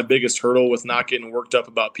that's my biggest hurdle with not getting worked up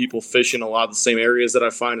about people fishing a lot of the same areas that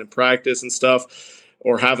I find in practice and stuff,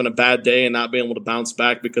 or having a bad day and not being able to bounce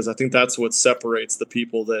back, because I think that's what separates the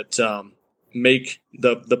people that make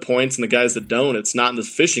the points and the guys that don't. It's not in the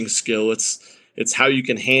fishing skill. It's how you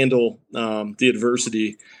can handle the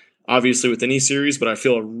adversity, obviously with any series, but I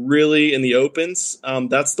feel really in the opens,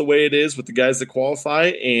 that's the way it is with the guys that qualify.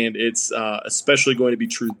 And it's especially going to be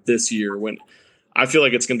true this year, when I feel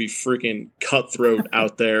like it's going to be freaking cutthroat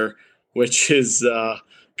out there, which is going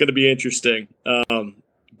to be interesting.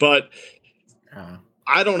 But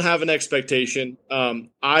I don't have an expectation.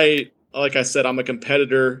 Like I said, I'm a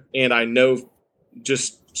competitor, and I know,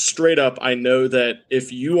 just straight up, I know that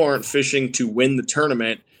if you aren't fishing to win the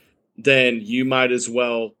tournament, then you might as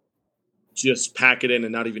well just pack it in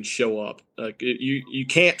and not even show up. Like, you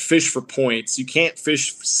can't fish for points. You can't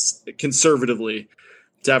fish conservatively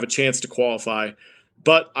to have a chance to qualify.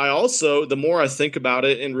 But I also, the more I think about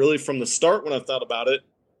it, and really from the start when I thought about it,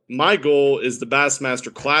 my goal is the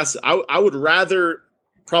Bassmaster Classic. I would rather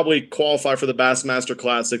probably qualify for the Bassmaster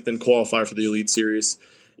Classic than qualify for the Elite Series,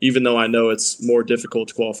 even though I know it's more difficult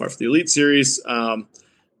to qualify for the Elite Series. I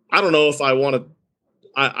don't know if I want to.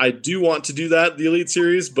 I do want to do that, the Elite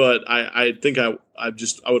Series, but I think I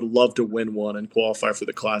would love to win one and qualify for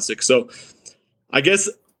the Classic. So I guess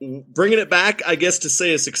bringing it back, I guess to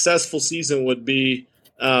say a successful season would be,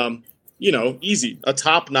 easy, a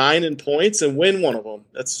top 9 in points and win one of them.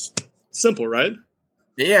 That's simple, right?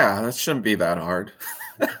 Yeah, that shouldn't be that hard.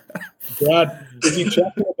 Brad, is he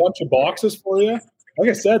checking a bunch of boxes for you? Like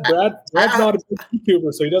I said, Brad's not a big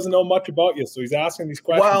YouTuber, so he doesn't know much about you. So he's asking these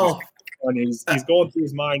questions. Well, and he's going through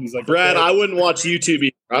his mind. He's like, Brad, okay. I wouldn't watch YouTube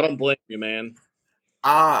either. I don't blame you, man.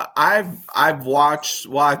 I've watched.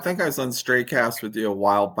 Well, I think I was on Straycast with you a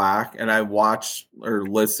while back, and I watched or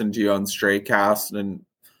listened to you on Straycast, and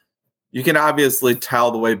you can obviously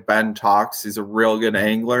tell the way Ben talks. He's a real good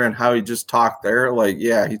angler, and how he just talked there. Like,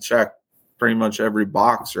 yeah, he checked pretty much every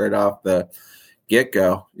box right off the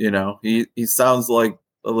get-go. He sounds like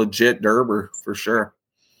a legit derber for sure.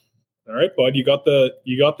 All right, bud, you got the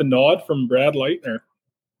nod from Brad Leitner.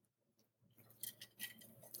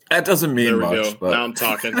 That doesn't mean much. Go. But now I'm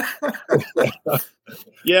talking.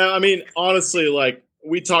 Yeah, I mean, honestly, like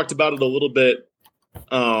we talked about it a little bit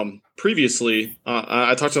previously.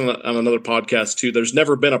 I talked on another podcast too. There's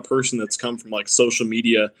never been a person that's come from like social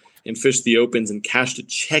media and fished the opens and cashed a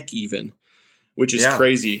check even, which is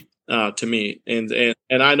crazy to me. And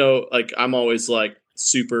I know, like, I'm always like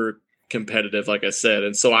super competitive, like I said,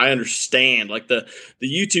 and so I understand like the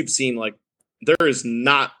YouTube scene. Like, there's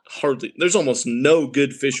almost no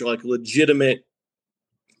good fisher, like legitimate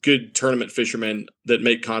good tournament fishermen that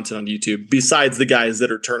make content on YouTube, besides the guys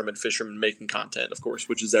that are tournament fishermen making content, of course,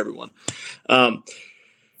 which is everyone.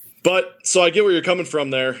 But so I get where you're coming from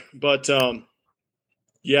there, but I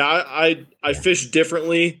fish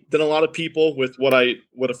differently than a lot of people with what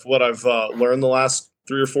I've learned the last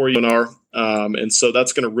 3 or 4 years. And so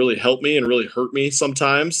that's going to really help me and really hurt me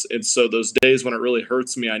sometimes. And so those days when it really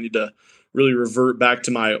hurts me, I need to really revert back to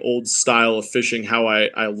my old style of fishing, how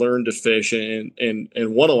I learned to fish and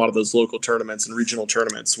won a lot of those local tournaments and regional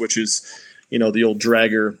tournaments, which is, the old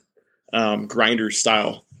dragger, grinder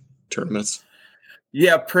style tournaments.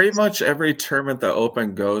 Yeah, pretty much every tournament the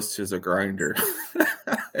Open goes to is a grinder.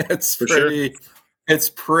 It's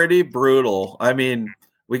pretty brutal. I mean,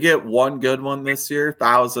 we get one good one this year.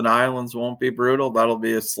 Thousand Islands won't be brutal. That'll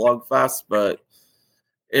be a slugfest, but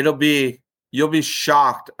you'll be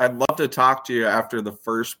shocked. I'd love to talk to you after the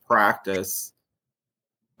first practice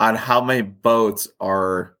on how many boats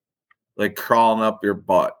are like crawling up your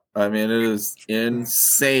butt. I mean, it is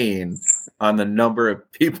insane on the number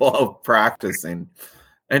of people out practicing.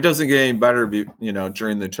 And it doesn't get any better,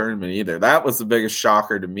 during the tournament either. That was the biggest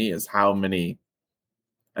shocker to me, is how many.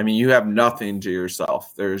 I mean, you have nothing to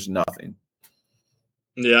yourself. There's nothing.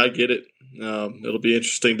 Yeah, I get it. It'll be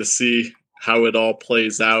interesting to see how it all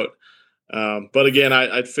plays out. But again,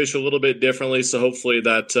 I'd fish a little bit differently, so hopefully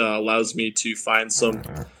that allows me to find some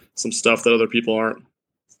stuff that other people aren't.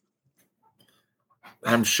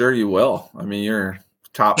 I'm sure you will. I mean, you're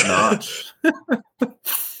top notch.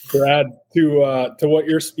 Brad, to what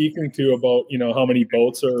you're speaking to about, how many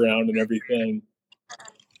boats are around and everything,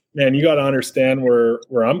 man, you got to understand where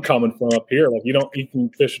I'm coming from up here. Like, you can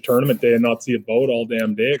fish a tournament day and not see a boat all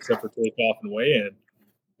damn day except for takeoff and weigh in.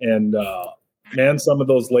 And, man, some of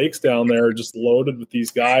those lakes down there are just loaded with these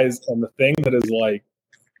guys. And the thing that is like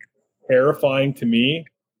terrifying to me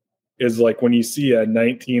is like when you see a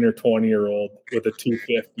 19 or 20-year-old with a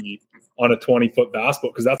 250 on a 20-foot bass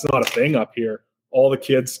boat, because that's not a thing up here. All the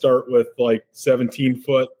kids start with like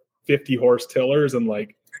 17-foot, 50-horse tillers and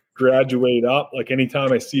like graduate up. Like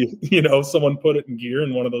anytime I see, someone put it in gear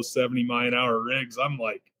in one of those 70-mile-an-hour rigs, I'm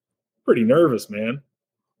like pretty nervous, man.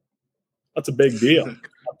 That's a big deal. I'm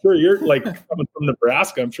sure you're like coming from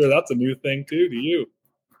Nebraska. I'm sure that's a new thing too to you.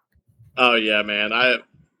 Oh yeah, man.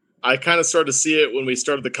 I kind of started to see it when we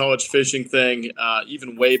started the college fishing thing,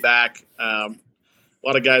 even way back. A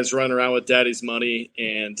lot of guys running around with daddy's money,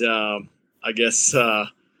 and I guess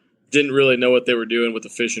didn't really know what they were doing with the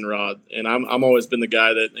fishing rod. And I'm always been the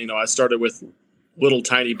guy that, I started with little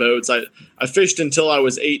tiny boats. I fished until I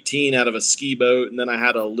was 18 out of a ski boat, and then I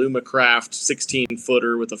had a Lumacraft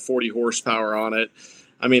 16-footer with a 40 horsepower on it.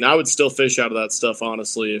 I mean, I would still fish out of that stuff,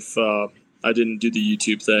 honestly, if I didn't do the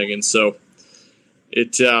YouTube thing. And so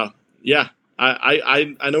I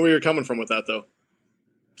know where you're coming from with that, though.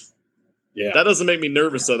 Yeah, that doesn't make me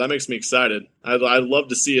nervous, though. That makes me excited. I'd love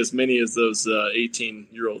to see as many as those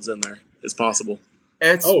 18-year-olds in there as possible.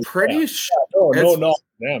 It's pretty. Yeah. No, not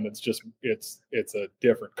them. It's just it's a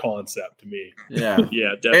different concept to me. Yeah,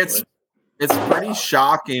 yeah, definitely. It's pretty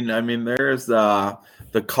shocking. I mean, there's the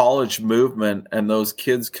college movement, and those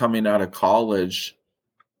kids coming out of college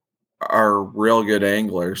are real good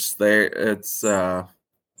anglers. They're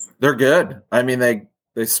good. I mean,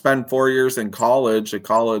 they spend 4 years in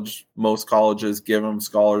college. Most colleges give them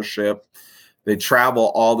scholarship. They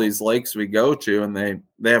travel all these lakes we go to, and they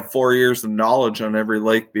have 4 years of knowledge on every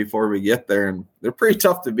lake before we get there, and they're pretty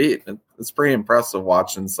tough to beat. It's pretty impressive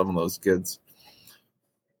watching some of those kids.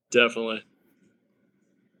 Definitely.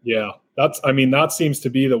 Yeah, that seems to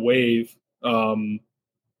be the wave. Man,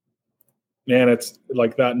 it's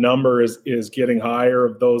like that number is getting higher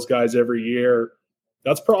of those guys every year.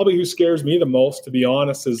 That's probably who scares me the most, to be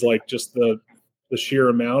honest, is like just the sheer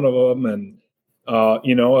amount of them. And,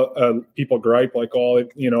 people gripe like,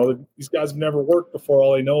 these guys have never worked before.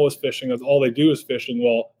 All they know is fishing. All they do is fishing.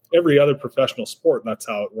 Well, every other professional sport, that's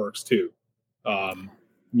how it works too.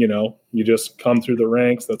 You just come through the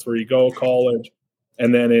ranks. That's where you go, college,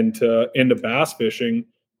 and then into bass fishing.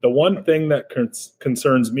 The one thing that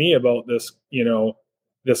concerns me about this,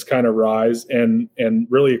 this kind of rise and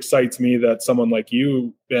really excites me that someone like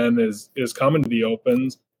you, Ben, is coming to the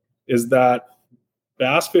Opens, is that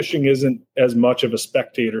bass fishing isn't as much of a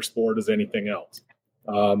spectator sport as anything else.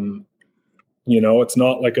 It's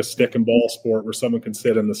not like a stick and ball sport where someone can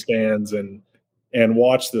sit in the stands and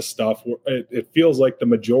watch this stuff. It feels like the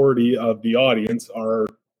majority of the audience are,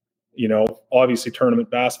 obviously tournament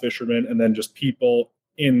bass fishermen, and then just people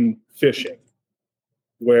in fishing,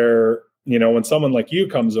 where, when someone like you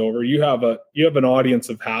comes over, you have an audience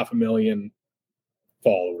of 500,000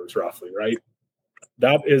 followers roughly, right?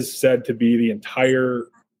 That is said to be the entire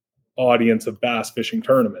audience of bass fishing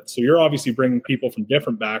tournaments. So you're obviously bringing people from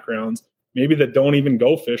different backgrounds, maybe that don't even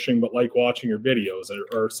go fishing, but like watching your videos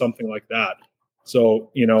or something like that.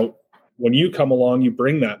 So, when you come along, you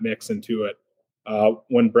bring that mix into it.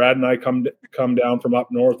 When Brad and I come down from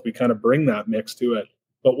up north, we kind of bring that mix to it.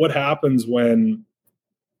 But what happens when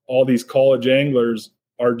all these college anglers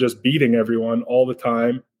are just beating everyone all the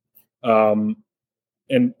time, and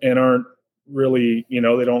aren't really, they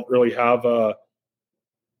don't really have a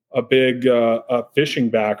big a fishing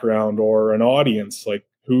background or an audience? Like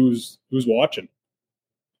who's watching?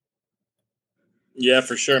 Yeah,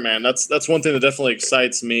 for sure, man. That's one thing that definitely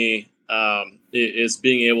excites me, is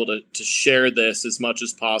being able to share this as much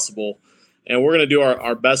as possible. And we're going to do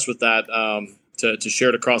our best with that, to share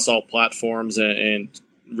it across all platforms and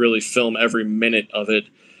really film every minute of it,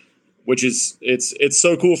 which is, it's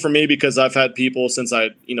so cool for me because I've had people since I,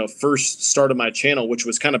 first started my channel, which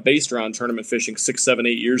was kind of based around tournament fishing 6, 7,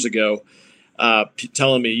 8 years ago.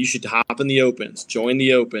 telling me you should hop in the opens, join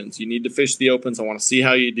the opens. You need to fish the opens. I want to see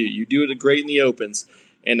how you do. You do it great in the opens.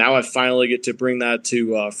 And now I finally get to bring that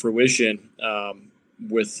to fruition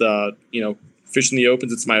with, fishing the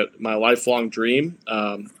opens. It's my lifelong dream.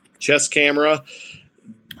 Chest camera,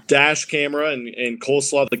 dash camera, and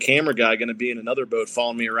Coleslaw, the camera guy, going to be in another boat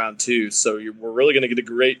following me around too. So we're really going to get a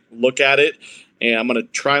great look at it. And I'm going to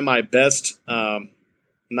try my best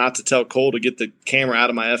not to tell Cole to get the camera out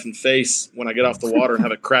of my effing face when I get off the water and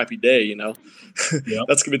have a crappy day, Yep.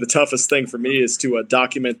 That's going to be the toughest thing for me, is to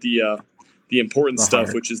document the important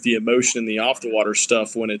stuff, which is the emotion and the off the water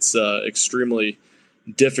stuff, when it's extremely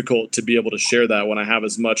difficult to be able to share that when I have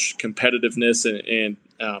as much competitiveness and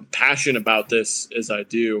passion about this as I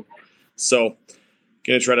do. So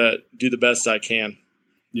going to try to do the best I can.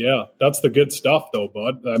 Yeah, that's the good stuff though,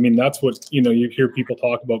 bud. I mean, that's what, you hear people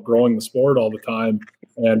talk about growing the sport all the time,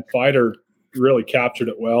 and Fighter really captured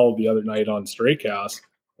it well the other night on Straycast.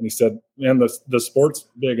 And he said, man, the sport's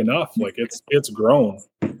big enough. Like it's grown,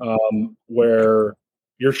 where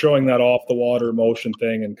you're showing that off the water motion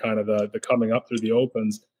thing and kind of the coming up through the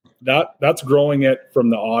opens. That's growing it from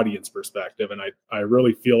the audience perspective. And I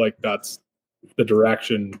really feel like that's the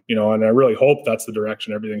direction, and I really hope that's the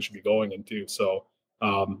direction everything should be going into. So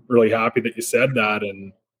really happy that you said that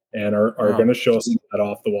and are going to show us that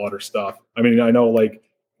off the water stuff. I mean, I know like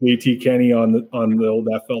JT Kenny on the old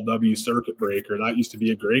FLW circuit breaker, that used to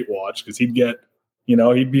be a great watch, because he'd get,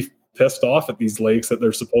 he'd be pissed off at these lakes that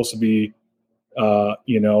they're supposed to be,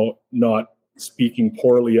 not speaking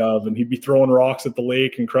poorly of, and he'd be throwing rocks at the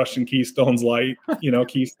lake and crushing Keystone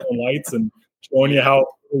lights and showing you how it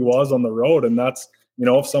was on the road. And that's,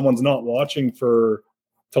 if someone's not watching to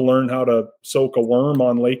learn how to soak a worm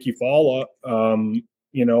on Lake Eufaula,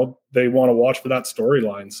 they want to watch for that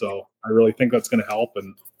storyline. So I really think that's going to help,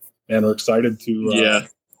 and we're excited to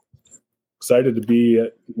be,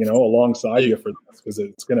 alongside you for this, because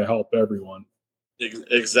it's going to help everyone.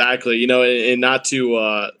 Exactly. And not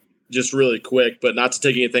to, just really quick, but not to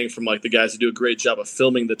take anything from like the guys who do a great job of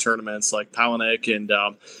filming the tournaments, like Palaniuk and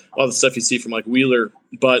all the stuff you see from like Wheeler.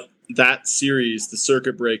 But that series, the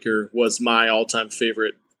Circuit Breaker, was my all-time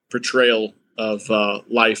favorite portrayal of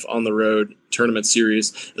life on the road tournament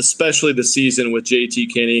series, especially the season with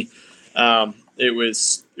JT Kenny. It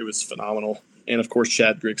was phenomenal. And of course,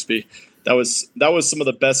 Chad Grigsby. That was some of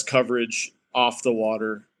the best coverage off the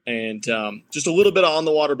water, and just a little bit on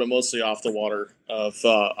the water, but mostly off the water, of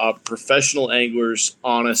a professional angler's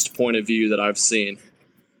honest point of view that I've seen.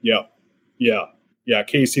 Yeah.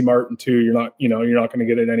 Casey Martin too. You're not going to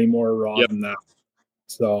get it any more raw than that.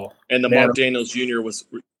 So, and the Mark Daniels Jr.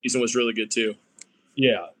 season was really good too.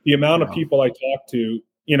 Yeah. The amount of people I talk to,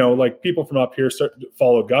 like people from up here start to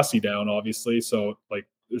follow Gussie down, obviously. So like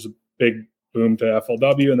there's a big boom to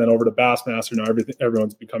FLW, and then over to Bassmaster. Now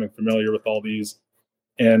everyone's becoming familiar with all these.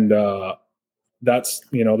 And that's,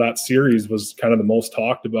 that series was kind of the most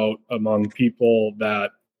talked about among people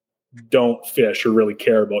that don't fish or really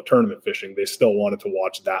care about tournament fishing. They still wanted to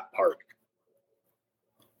watch that part.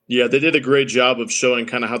 Yeah, they did a great job of showing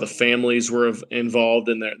kind of how the families were involved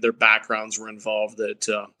and their backgrounds were involved.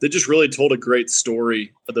 That they just really told a great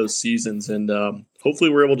story of those seasons, and hopefully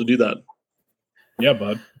we're able to do that. Yeah,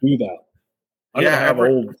 bud, do that.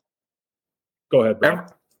 Go ahead,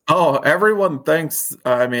 Brad. Everyone thinks,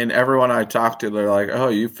 everyone I talk to, they're like, oh,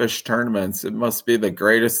 you fish tournaments. It must be the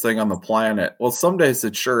greatest thing on the planet. Well, some days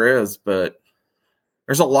it sure is, but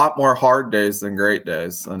there's a lot more hard days than great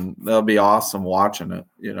days, and they'll be awesome watching it,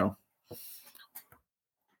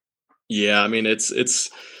 Yeah, it's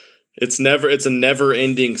a never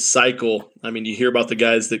ending cycle. You hear about the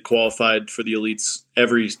guys that qualified for the elites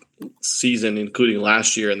every season, including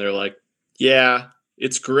last year, and they're like, yeah,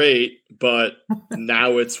 it's great, but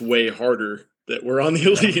now it's way harder that we're on the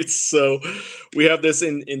elites. So we have this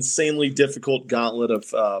insanely difficult gauntlet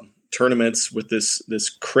of tournaments with this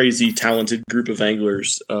crazy talented group of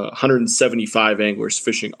anglers, 175 anglers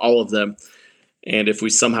fishing all of them. And if we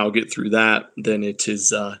somehow get through that, then it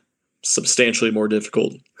is substantially more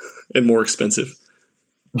difficult and more expensive.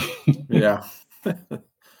 Yeah.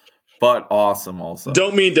 But awesome also.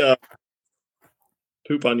 Don't mean to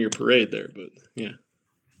poop on your parade there, but yeah.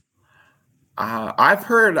 I've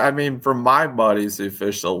heard, from my buddies who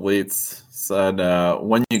fish elites, said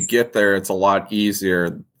when you get there, it's a lot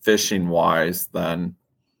easier fishing wise than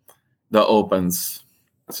the opens.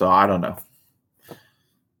 So I don't know.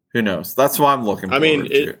 Who knows? That's what I'm looking forward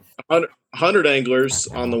to. 100 anglers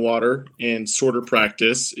on the water and shorter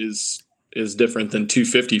practice is different than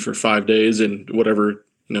 250 for 5 days and whatever,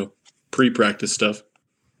 pre-practice stuff.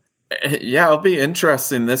 Yeah, it'll be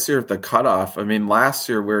interesting this year at the cutoff. I mean, last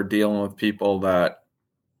year we were dealing with people that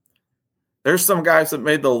there's some guys that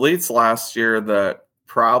made the elites last year that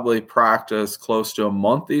probably practiced close to a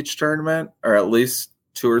month each tournament, or at least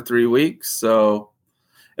 2 or 3 weeks. So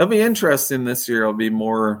it'll be interesting this year. It'll be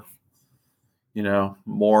more,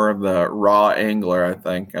 more of the raw angler, I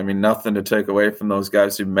think. I mean, nothing to take away from those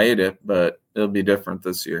guys who made it, but it'll be different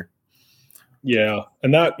this year. Yeah.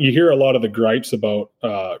 And that you hear a lot of the gripes about,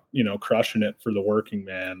 crushing it for the working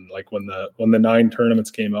man. Like when the 9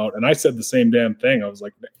 tournaments came out, and I said the same damn thing. I was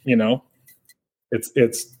like,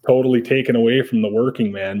 it's totally taken away from the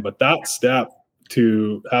working man. But that step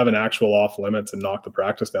to have an actual off limits and knock the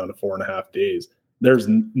practice down to 4.5 days, there's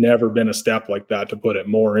never been a step like that to put it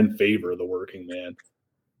more in favor of the working man.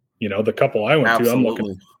 The couple I went to, I'm looking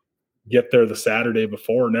to get there the Saturday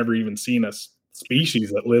before, never even seen a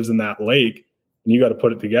species that lives in that lake. And you got to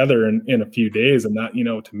put it together in a few days. And that,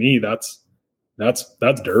 to me, that's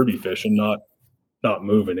derby fishing, not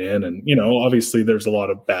moving in. And, obviously there's a lot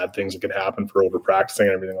of bad things that could happen for over practicing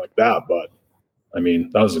and everything like that. But I mean,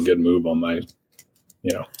 that was a good move on my,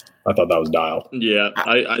 I thought that was dialed. Yeah,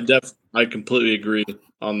 I completely agree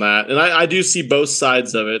on that. And I do see both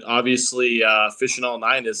sides of it. Obviously, fishing all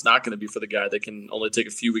 9 is not going to be for the guy that can only take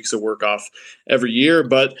a few weeks of work off every year.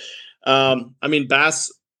 But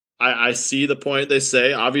bass, I see the point they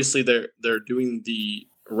say. Obviously, they're doing the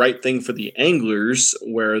right thing for the anglers,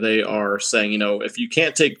 where they are saying, if you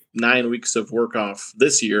can't take 9 weeks of work off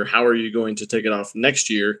this year, how are you going to take it off next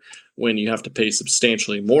year when you have to pay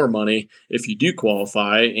substantially more money if you do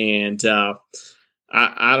qualify? And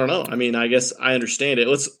I don't know. I mean, I guess I understand it.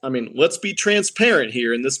 Let's be transparent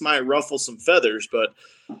here, and this might ruffle some feathers, but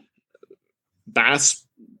bass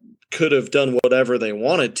could have done whatever they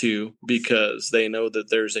wanted to because they know that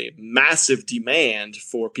there's a massive demand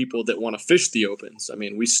for people that want to fish the opens. I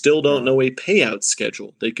mean, we still don't know a payout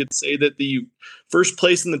schedule. They could say that the first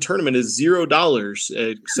place in the tournament is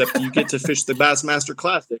 $0, except you get to fish the Bassmaster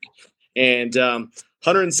Classic. And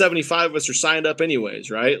 175 of us are signed up anyways,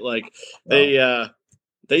 right? Like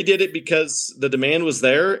they did it because the demand was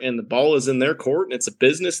there and the ball is in their court and it's a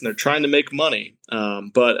business and they're trying to make money.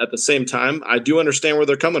 But at the same time, I do understand where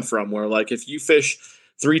they're coming from, where like if you fish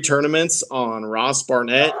 3 tournaments on Ross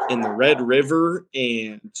Barnett in the Red River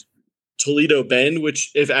and Toledo Bend,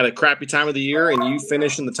 which if at a crappy time of the year and you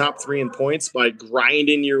finish in the top 3 in points by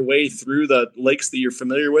grinding your way through the lakes that you're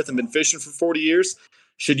familiar with and been fishing for 40 years,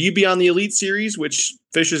 should you be on the Elite Series, which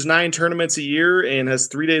fishes 9 tournaments a year and has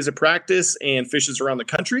 3 days of practice and fishes around the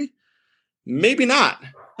country? Maybe not.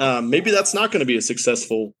 Maybe that's not going to be a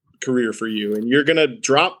successful career for you, and you're going to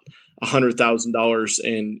drop $100,000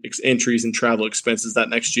 in entries and travel expenses that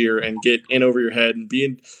next year and get in over your head and be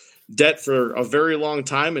in debt for a very long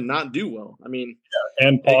time and not do well. I mean,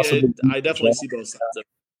 and possibly, I definitely see both sides of it.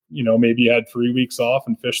 Maybe you had 3 weeks off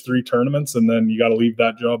and fished 3 tournaments, and then you got to leave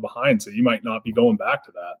that job behind. So you might not be going back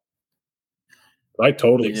to that. I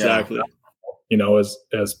totally exactly.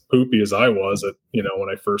 As poopy as I was at, when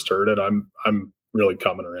I first heard it, I'm really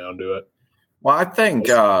coming around to it. Well, I think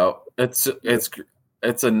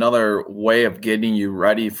it's another way of getting you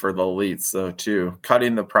ready for the elites, though, too.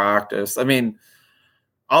 Cutting the practice. I mean,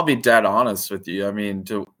 I'll be dead honest with you. I mean,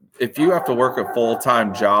 if you have to work a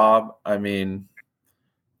full-time job, I mean,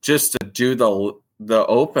 just to do the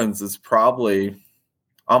opens is probably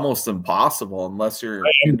almost impossible unless you're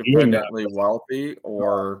independently wealthy.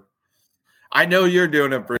 Or I know you're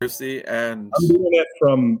doing it, Brucey, and I'm doing it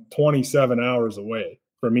from 27 hours away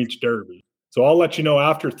from each derby. So I'll let you know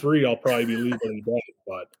after 3, I'll probably be legally dead,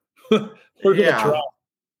 but we're going to try.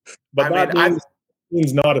 But that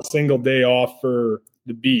means not a single day off for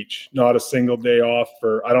the beach, not a single day off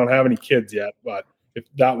for, I don't have any kids yet, but if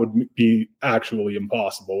that would be actually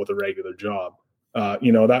impossible with a regular job.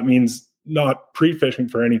 That means not pre-fishing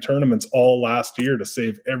for any tournaments all last year to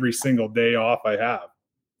save every single day off I have.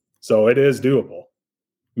 So it is doable.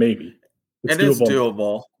 Maybe. It is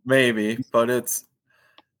doable, maybe, but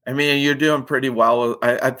you're doing pretty well.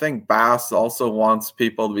 I think Bass also wants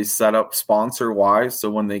people to be set up sponsor-wise, so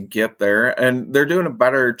when they get there, and they're doing a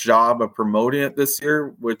better job of promoting it this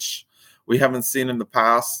year, which we haven't seen in the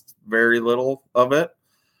past, very little of it.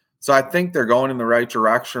 So I think they're going in the right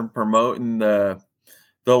direction, promoting the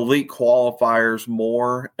elite qualifiers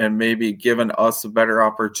more and maybe giving us a better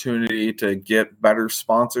opportunity to get better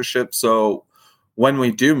sponsorship. So when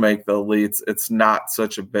we do make the elites, it's not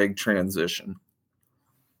such a big transition.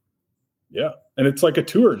 Yeah. And it's like a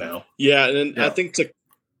tour now. Yeah. And I think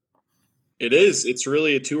it is. It's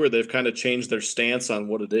really a tour. They've kind of changed their stance on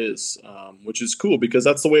what it is, which is cool because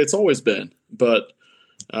that's the way it's always been. But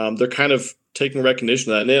they're kind of taking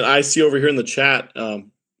recognition of that. And then I see over here in the chat,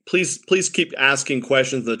 please keep asking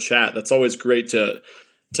questions in the chat. That's always great to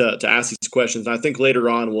ask these questions. And I think later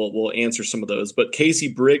on we'll answer some of those. But Casey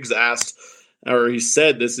Briggs asked, or he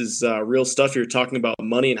said, this is real stuff here, talking about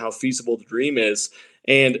money and how feasible the dream is.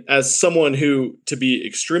 And as someone who, to be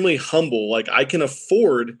extremely humble, like I can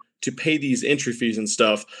afford to pay these entry fees and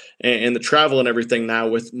stuff and the travel and everything now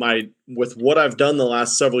with what I've done the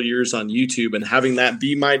last several years on YouTube and having that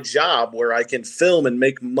be my job where I can film and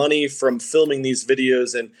make money from filming these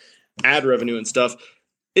videos and ad revenue and stuff.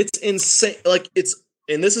 It's insane.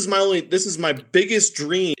 And this is my biggest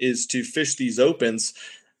dream, is to fish these opens.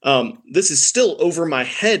 This is still over my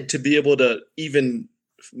head to be able to even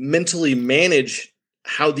mentally manage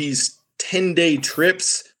how these 10-day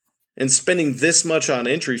trips and spending this much on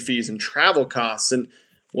entry fees and travel costs. And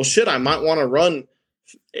well, shit, I might want to run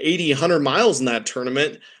 80, 100 miles in that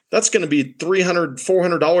tournament. That's going to be $300,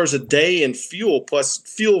 $400 a day in fuel, plus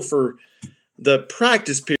fuel for the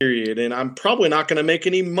practice period. And I'm probably not going to make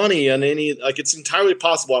any money on any, like, it's entirely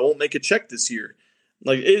possible I won't make a check this year.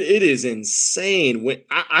 Like it is insane. When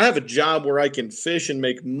I have a job where I can fish and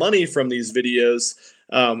make money from these videos,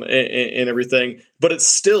 and everything, but it's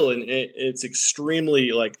still, it's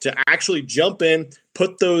extremely, like, to actually jump in,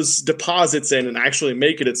 put those deposits in and actually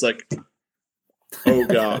make it. It's like, oh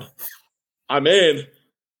God, I'm in,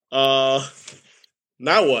 now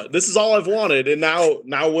what? This is all I've wanted. And now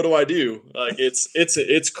what do I do? Like,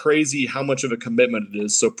 it's crazy how much of a commitment it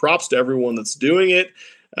is. So props to everyone that's doing it.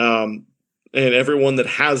 And everyone that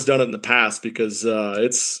has done it in the past, because,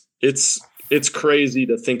 it's crazy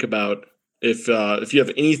to think about. If you have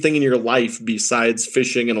anything in your life besides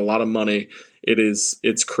fishing and a lot of money,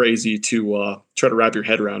 it's crazy to try to wrap your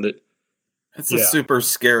head around it. It's a super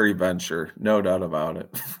scary venture, no doubt about it.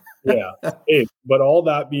 Yeah. Hey, but all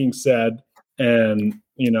that being said, and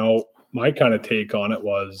my kind of take on it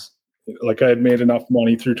was, like, I had made enough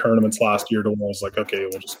money through tournaments last year to where I was like, okay,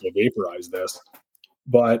 we'll just go vaporize this.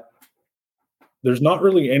 But there's not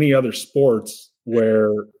really any other sports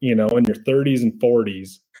where, in your 30s and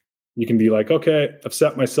 40s, you can be like, okay, I've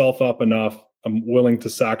set myself up enough. I'm willing to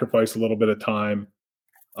sacrifice a little bit of time.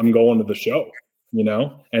 I'm going to the show,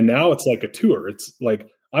 And now it's like a tour. It's like,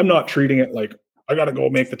 I'm not treating it like I got to go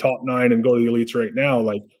make the top 9 and go to the elites right now.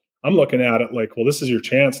 Like, I'm looking at it like, well, this is your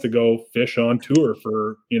chance to go fish on tour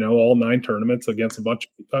for, all 9 tournaments against a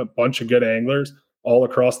bunch of good anglers all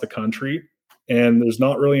across the country. And there's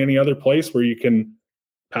not really any other place where you can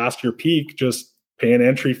pass your peak, just pay an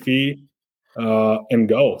entry fee, and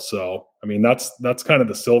go. So, I mean, that's kind of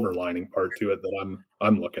the silver lining part to it that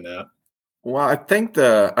I'm looking at. Well, I think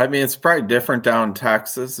it's probably different down in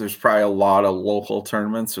Texas. There's probably a lot of local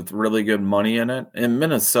tournaments with really good money in it. In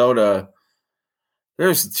Minnesota,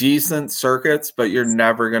 there's decent circuits, but you're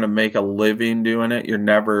never going to make a living doing it. You're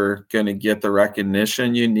never going to get the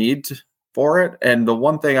recognition you need for it. And the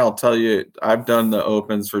one thing I'll tell you, I've done the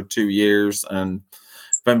opens for 2 years and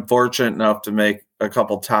been fortunate enough to make a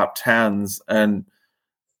couple top 10s, and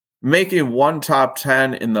making one top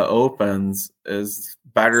 10 in the opens is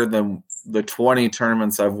better than the 20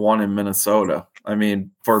 tournaments I've won in Minnesota. I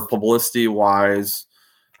mean, for publicity wise,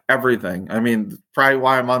 everything. I mean, probably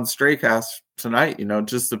why I'm on Straycast tonight,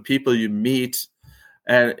 just the people you meet,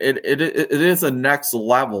 and it is a next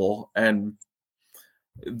level. And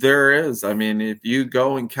there is, I mean, if you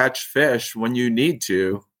go and catch fish when you need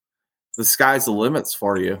to, the sky's the limits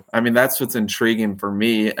for you. I mean, that's what's intriguing for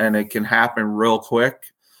me, and it can happen real quick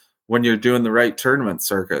when you're doing the right tournament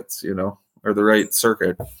circuits, or the right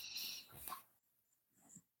circuit.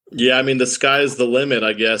 Yeah, I mean, the sky is the limit,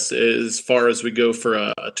 I guess, as far as we go for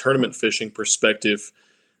a tournament fishing perspective.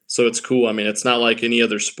 So it's cool. I mean, it's not like any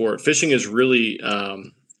other sport. Fishing is really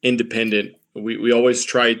independent. We always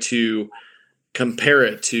try to compare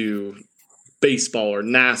it to baseball or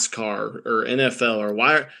NASCAR or NFL, or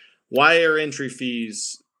why are entry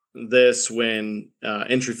fees this when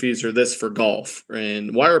entry fees are this for golf,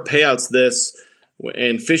 and why are payouts this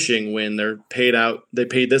and fishing when they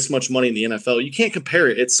paid this much money in the NFL? You can't compare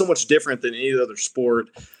it. It's so much different than any other sport.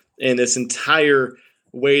 And this entire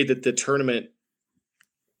way that the tournament,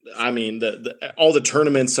 I mean, all the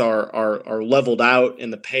tournaments are leveled out,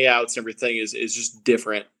 and the payouts and everything is just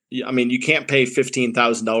different. I mean, you can't pay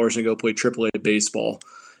 $15,000 and go play AAA baseball.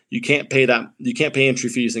 You can't pay that. You can't pay entry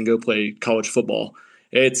fees and go play college football.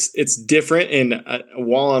 It's different. And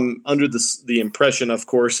while I'm under the impression, of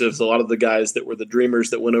course, of a lot of the guys that were the dreamers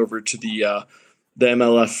that went over to the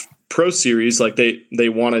MLF Pro Series, like they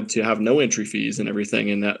wanted to have no entry fees and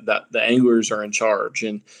everything, and that the anglers are in charge.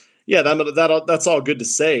 And yeah, that's all good to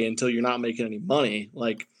say until you're not making any money.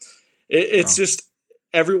 Like it's just,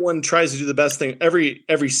 everyone tries to do the best thing.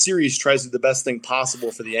 Every series tries to do the best thing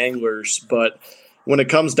possible for the anglers, but when it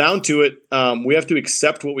comes down to it, we have to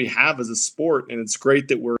accept what we have as a sport, and it's great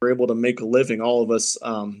that we're able to make a living, all of us,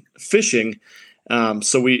 fishing.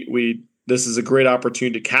 So this is a great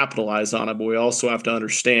opportunity to capitalize on it, but we also have to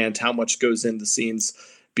understand how much goes into scenes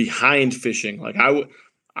behind fishing. Like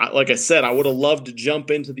I said, I would have loved to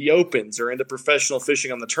jump into the opens or into professional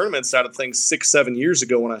fishing on the tournament side of things 6-7 years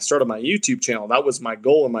ago when I started my YouTube channel. That was my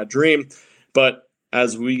goal and my dream. But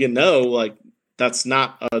as we can know, like that's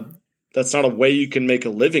not a way you can make a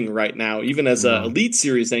living right now. Even as an Elite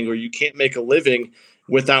Series angler, you can't make a living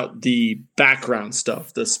without the background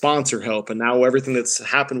stuff, the sponsor help, and now everything that's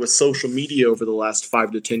happened with social media over the last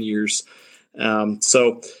 5 to 10 years.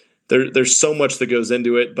 So there's so much that goes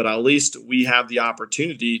into it, but at least we have the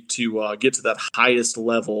opportunity to get to that highest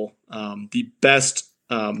level, the best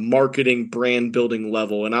marketing, brand building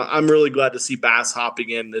level. And I'm really glad to see Bass hopping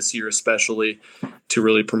in this year, especially to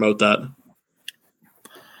really promote that.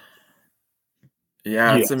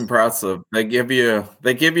 Yeah, it's impressive. They give you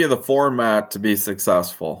the format to be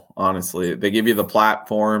successful. Honestly, they give you the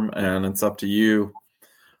platform, and it's up to you,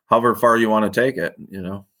 however far you want to take it.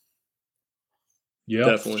 Yeah,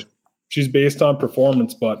 definitely. She's based on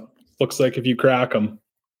performance, but looks like if you crack them,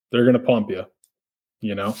 they're gonna pump you.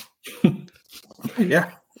 Yeah,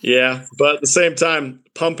 but at the same time,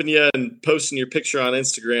 pumping you and posting your picture on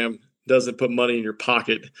Instagram doesn't put money in your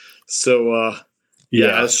pocket. So.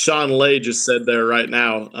 Yeah, as Sean Lay just said there right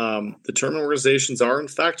now, the tournament organizations are, in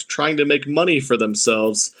fact, trying to make money for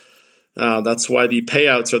themselves. That's why the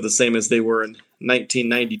payouts are the same as they were in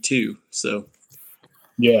 1992. So,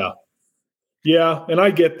 yeah, and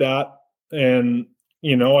I get that. And,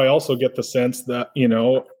 I also get the sense that,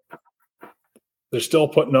 they're still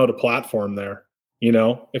putting out a platform there.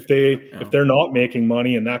 If they're not making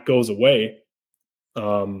money and that goes away,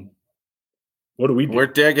 what do we do? We're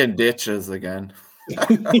digging ditches again.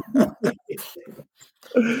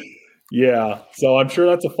 Yeah, so I'm sure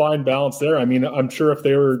that's a fine balance there. I mean, I'm sure if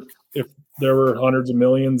there were hundreds of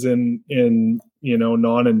millions in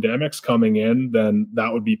non-endemics coming in, then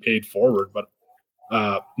that would be paid forward. But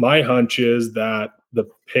my hunch is that the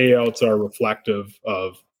payouts are reflective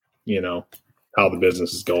of how the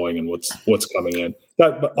business is going and what's coming in.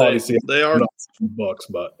 That obviously they are not books,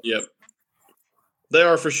 but yep. They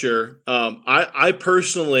are for sure. I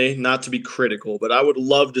personally, not to be critical, but I would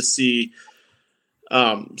love to see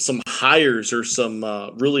some hires or some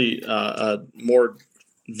really more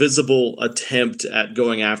visible attempt at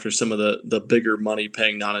going after some of the bigger money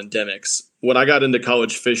paying non-endemics. When I got into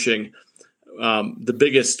college fishing, the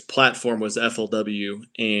biggest platform was FLW,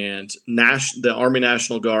 and the Army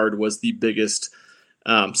National Guard was the biggest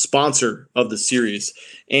sponsor of the series.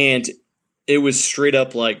 And it was straight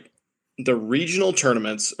up like, the regional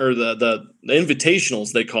tournaments or the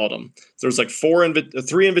invitationals, they called them. So there was like 3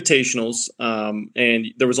 invitationals,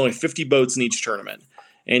 and there was only 50 boats in each tournament,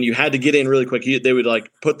 and you had to get in really quick. They would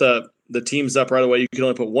like put the teams up right away. You could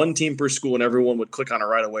only put one team per school, and everyone would click on it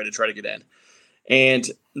right away to try to get in. And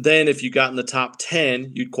then if you got in the top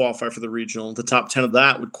 10, you'd qualify for the regional. The top 10 of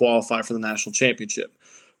that would qualify for the national championship.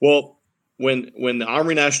 Well, when the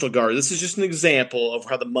Army National Guard, this is just an example of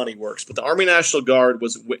how the money works, but the Army National Guard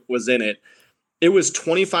was in it. It was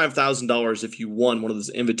 $25,000 if you won one of those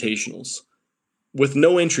invitationals with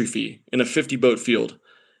no entry fee in a 50-boat field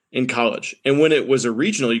in college. And when it was a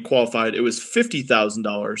regional, you qualified, it was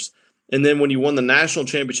 $50,000. And then when you won the national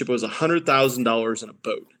championship, it was $100,000 in a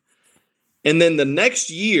boat. And then the next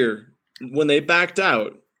year, when they backed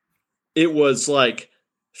out, it was like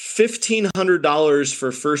 $1,500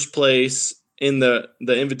 for first place in the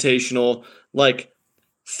invitational, like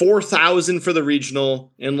 $4,000 for the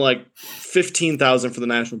regional, and like $15,000 for the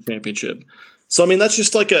national championship. So, I mean, that's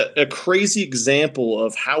just like a crazy example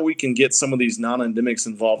of how we can get some of these non-endemics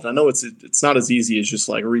involved. I know it's not as easy as just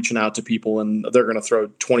like reaching out to people and they're going to throw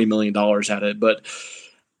 $20 million at it, but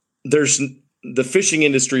the fishing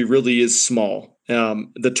industry really is small.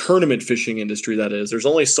 The tournament fishing industry, that is, there's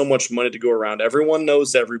only so much money to go around. Everyone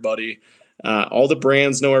knows everybody. All the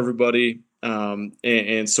brands know everybody.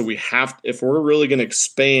 And so we have, if we're really going to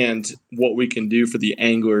expand what we can do for the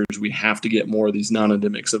anglers, we have to get more of these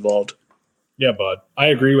non-endemics involved. Yeah, bud, I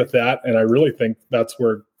agree with that. And I really think that's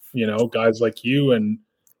where, guys like you and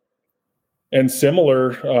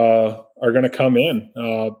similar are going to come in.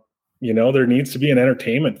 There needs to be an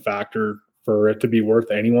entertainment factor for it to be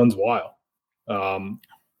worth anyone's while.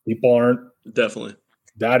 People aren't definitely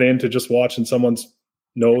that into just watching someone's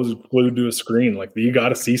nose glued to a screen. Like, you got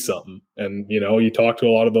to see something. And, you talk to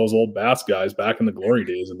a lot of those old bass guys back in the glory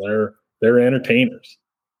days, and they're entertainers.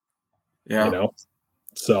 Yeah.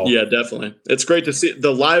 So yeah, definitely. It's great to see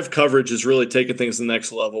the live coverage is really taking things to the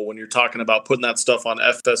next level when you're talking about putting that stuff on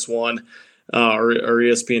FS1 or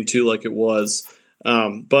ESPN2 like it was.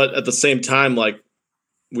 But at the same time, like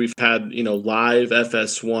we've had, live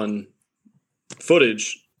FS1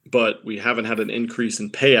 footage, but we haven't had an increase in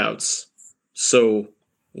payouts. So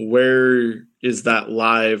where is that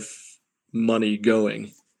live money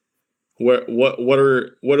going? What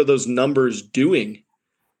are those numbers doing?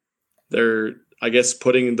 They're, I guess,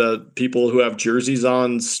 putting the people who have jerseys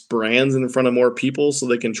on brands in front of more people so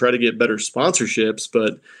they can try to get better sponsorships.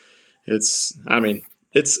 But it's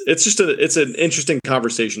an interesting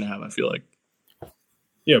conversation to have, I feel like.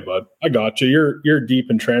 Yeah, bud, I got you. You're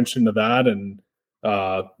deep entrenched into that, and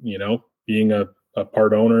being a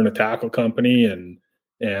part owner in a tackle company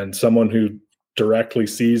and someone who directly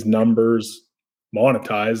sees numbers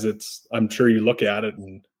monetized, I'm sure you look at it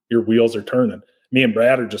and your wheels are turning. Me and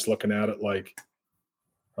Brad are just looking at it like,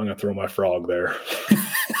 I'm going to throw my frog there.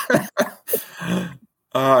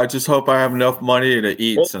 I just hope I have enough money to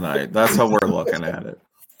eat tonight. That's how we're looking at it.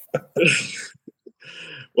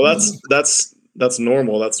 Well, that's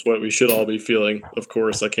normal. That's what we should all be feeling. Of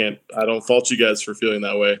course, I don't fault you guys for feeling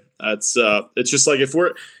that way. It's just like if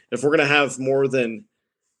we're going to have more than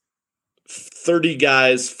 30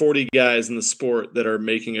 guys, 40 guys in the sport that are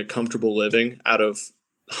making a comfortable living out of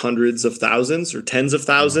hundreds of thousands or tens of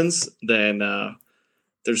thousands, then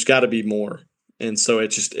there's got to be more. And so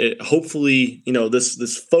hopefully,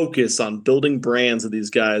 this focus on building brands of these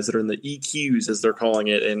guys that are in the EQs, as they're calling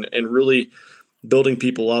it, and really building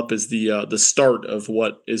people up is the start of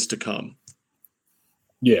what is to come.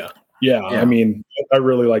 Yeah. I mean, I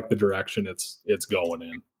really like the direction it's going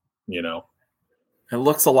in, It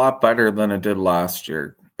looks a lot better than it did last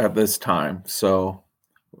year at this time. So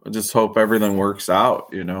I just hope everything works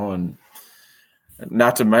out, and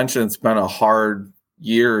not to mention it's been a hard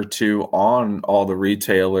year or two on all the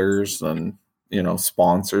retailers and,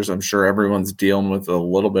 sponsors. I'm sure everyone's dealing with a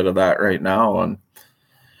little bit of that right now. And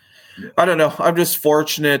I don't know. I'm just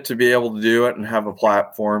fortunate to be able to do it and have a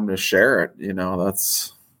platform to share it.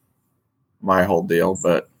 That's my whole deal.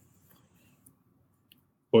 But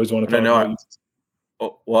always want to talk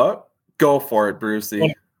about what? Go for it, Brucey.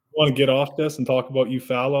 Want to get off this and talk about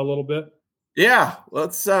Eufaula a little bit? Yeah,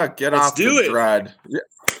 let's off the thread. Yeah.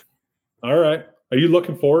 All right. Are you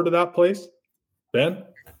looking forward to that place, Ben?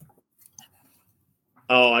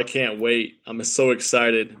 Oh, I can't wait. I'm so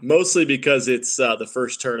excited, mostly because it's the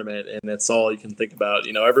first tournament and that's all you can think about.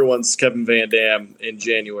 Everyone's Kevin Van Dam in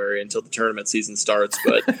January until the tournament season starts,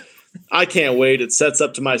 but I can't wait. It sets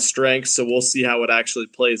up to my strengths, so we'll see how it actually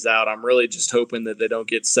plays out. I'm really just hoping that they don't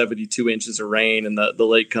get 72 inches of rain and the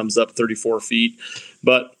lake comes up 34 feet.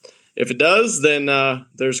 But if it does, then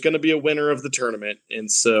there's going to be a winner of the tournament.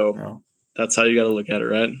 And so that's how you got to look at it,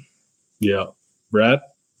 right? Yeah. Brad?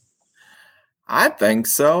 I think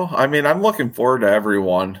so. I mean, I'm looking forward to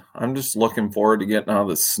everyone. I'm just looking forward to getting out of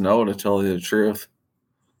the snow, to tell you the truth.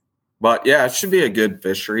 But, yeah, it should be a good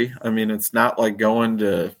fishery. I mean, it's not like going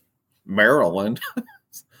to Maryland.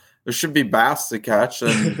 There should be bass to catch.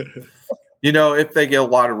 And, if they get a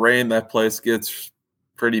lot of rain, that place gets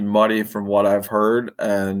pretty muddy from what I've heard,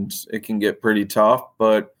 and it can get pretty tough.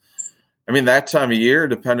 But, I mean, that time of year,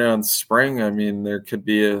 depending on spring, I mean, there could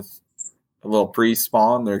be a little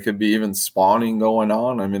pre-spawn. There could be even spawning going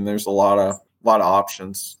on. I mean, there's a lot of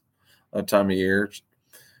options that time of year.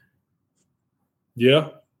 Yeah.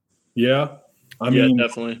 I mean,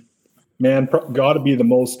 definitely. Man, got to be the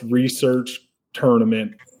most researched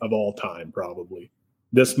tournament of all time, probably.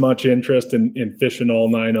 This much interest in fishing all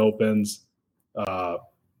 9 opens.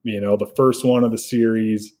 The first one of the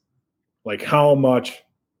series. Like, how much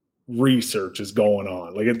research is going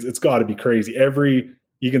on? Like, it's got to be crazy.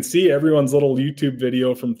 You can see everyone's little YouTube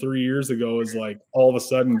video from 3 years ago is like all of a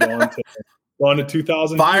sudden gone to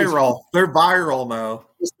 2,000 viral. views. They're viral now.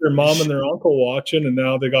 Just their mom and their uncle watching, and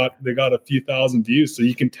now they got a few thousand views. So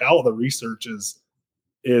you can tell the research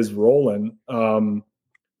is rolling.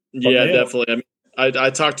 Definitely. I mean,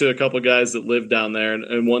 I talked to a couple of guys that live down there,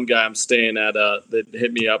 and one guy I'm staying at that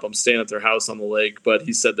hit me up. I'm staying at their house on the lake, but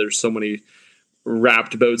he said there's so many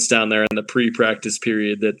wrapped boats down there in the pre-practice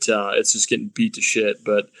period that it's just getting beat to shit.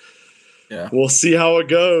 But we'll see how it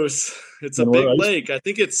goes. It's a big lake. I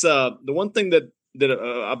think it's the one thing that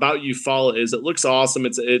about Eufaula is it looks awesome.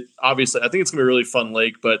 It obviously I think it's gonna be a really fun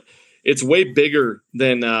lake, but it's way bigger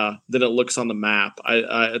than it looks on the map.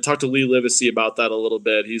 I talked to Lee Livesey about that a little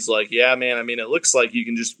bit. He's like, yeah, man, I mean, it looks like you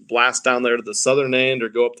can just blast down there to the southern end or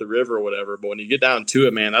go up the river or whatever. But when you get down to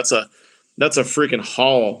it, man, that's a freaking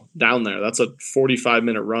haul down there. That's a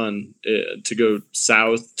 45-minute run to go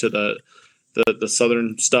south to the the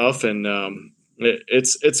southern stuff, and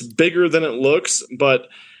it's bigger than it looks. But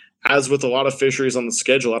as with a lot of fisheries on the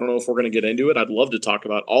schedule, I don't know if we're going to get into it. I'd love to talk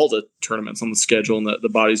about all the tournaments on the schedule and the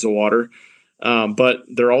bodies of water, but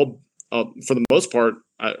they're all for the most part,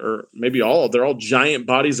 or maybe all, they're all giant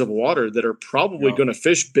bodies of water that are probably going to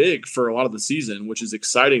fish big for a lot of the season, which is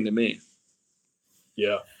exciting to me.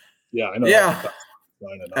 Yeah, I know. Yeah,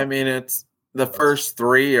 I mean, it's the first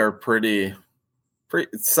three are pretty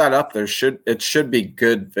set up. It should be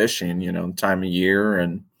good fishing, time of year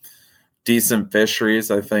and decent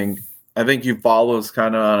fisheries. I think Uvalde is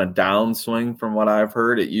kind of on a downswing from what I've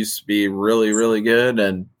heard. It used to be really, really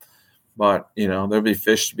good, but there'll be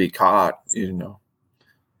fish to be caught.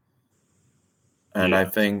 And I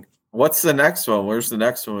think, what's the next one? Where's the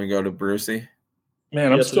next one we go to, Brucey?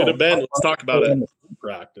 Man, I'm still to Ben. Let's talk about it.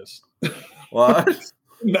 Practice. What?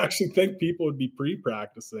 I actually think people would be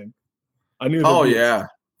pre-practicing. I knew. Oh yeah.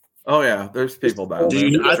 There's people down there.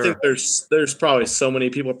 Dude, I think there's probably so many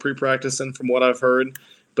people pre-practicing from what I've heard,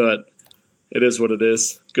 but it is what it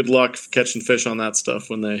is. Good luck catching fish on that stuff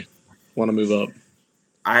when they want to move up.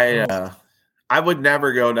 I would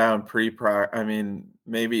never go down pre-practice. I mean,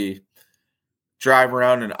 maybe drive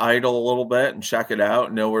around and idle a little bit and check it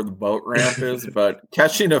out, know where the boat ramp is. But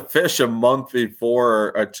catching a fish a month before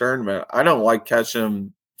a tournament, I don't like catching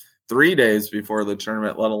them 3 days before the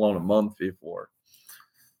tournament, let alone a month before.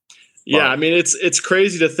 Yeah, I mean, it's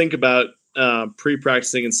crazy to think about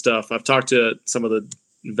pre-practicing and stuff. I've talked to some of the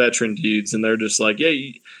veteran dudes, and they're just like, yeah,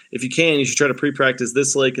 if you can, you should try to pre-practice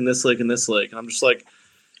this lake and this lake and this lake. And I'm just like,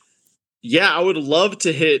 yeah, I would love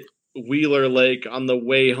to hit Wheeler Lake on the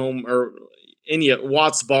way home, or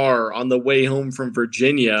Watts Bar on the way home from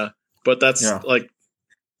Virginia, but that's like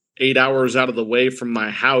 8 hours out of the way from my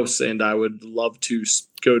house, and I would love to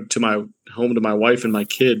go to my home to my wife and my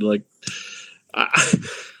kid. Like,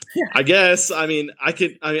 I guess. I mean, I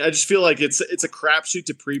just feel like it's a crapshoot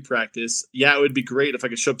to pre-practice. Yeah, it would be great if I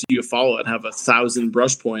could show up to Eufaula and have 1,000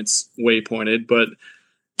 brush points waypointed, but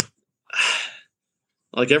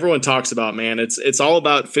like everyone talks about, man, it's all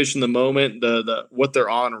about fishing the moment, the what they're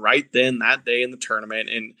on right then that day in the tournament,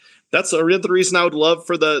 and that's the reason I would love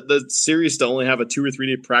for the series to only have a 2 or 3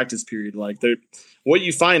 day practice period. Like, what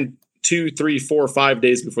you find 2, 3, 4, 5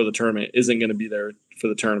 days before the tournament isn't going to be there for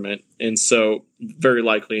the tournament, and so very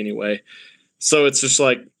likely anyway. So it's just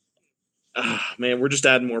like, man, we're just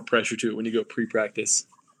adding more pressure to it when you go pre-practice.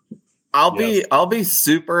 I'll be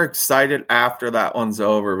super excited after that one's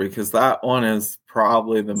over, because that one is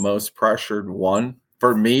probably the most pressured one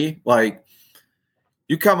for me. Like,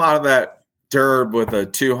 you come out of that derb with a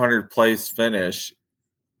 200 place finish,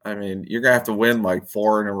 I mean, you're gonna have to win like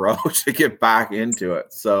 4 in a row to get back into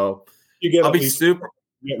it. So I'll be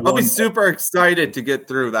super excited to get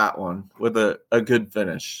through that one with a good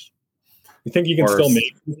finish. You think you can still make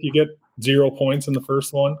it if you get 0 points in the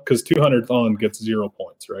first one? Because 200th on gets 0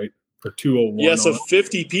 points, right? For 201. Yeah, so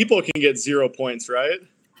 50 people can get 0 points, right?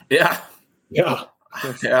 Yeah. Yeah.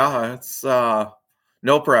 Yeah, it's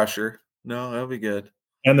no pressure. No, it'll be good.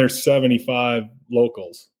 And there's 75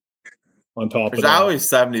 locals on top of that. There's always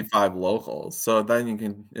 75 locals. So then you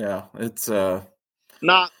can, it's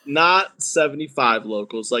not 75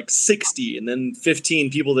 locals, like 60, and then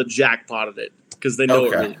 15 people that jackpotted it because they know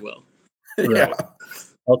it really well. Yeah.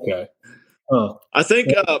 Okay. Huh. I think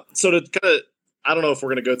so. To kind of, I don't know if we're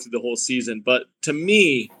going to go through the whole season, but to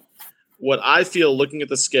me, what I feel looking at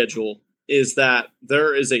the schedule is that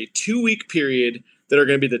there is a 2-week period that are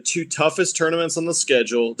going to be the 2 toughest tournaments on the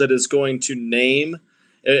schedule that is going to name,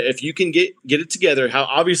 if you can get it together,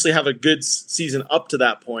 obviously have a good season up to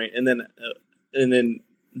that point, and then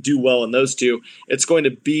do well in those 2. It's going to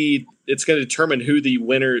determine who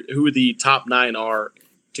the top 9 are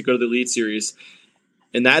to go to the Elite Series.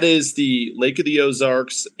 And that is the Lake of the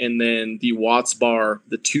Ozarks and then the Watts Bar,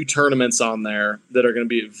 the 2 tournaments on there that are going to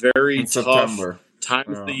be very tough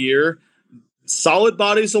times of the year. Solid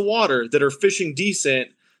bodies of water that are fishing decent,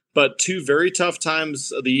 but 2 very tough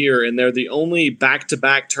times of the year. And they're the only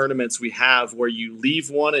back-to-back tournaments we have where you leave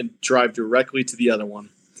one and drive directly to the other one.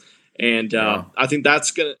 And I think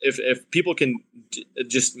that's going to, if people can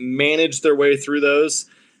just manage their way through those,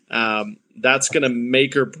 that's going to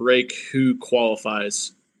make or break who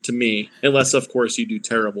qualifies, to me, unless of course you do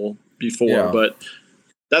terrible before. Yeah. But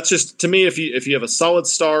that's just, to me, if you have a solid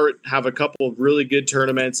start, have a couple of really good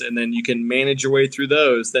tournaments, and then you can manage your way through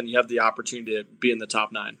those, then you have the opportunity to be in the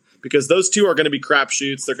top 9, because those 2 are going to be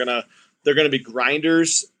crapshoots. They're going to be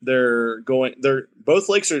grinders. Both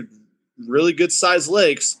lakes are really good sized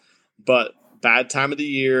lakes, but bad time of the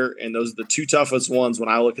year. And those are the 2 toughest ones when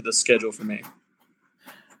I look at the schedule for me.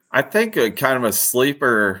 I think a kind of a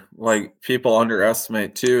sleeper, like people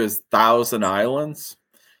underestimate too, is Thousand Islands.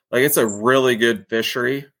 Like it's a really good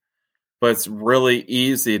fishery, but it's really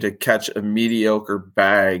easy to catch a mediocre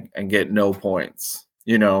bag and get no points.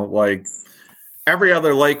 Like every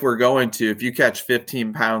other lake we're going to, if you catch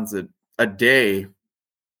 15 pounds a day,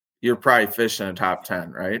 you're probably fishing a top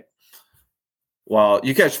 10, right? Well,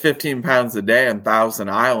 you catch 15 pounds a day on Thousand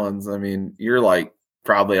Islands, I mean, you're like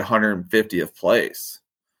probably 150th place.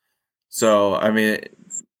 So, I mean,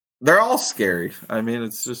 they're all scary. I mean,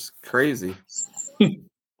 it's just crazy.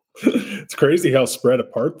 It's crazy how spread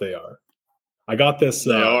apart they are. I got this,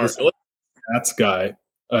 this stats guy,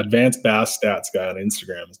 advanced bass stats guy on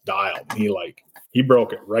Instagram is dialed. He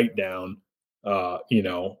broke it right down. I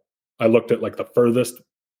looked at like the furthest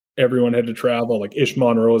everyone had to travel, like Ish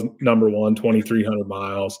Monroe's number one, 2,300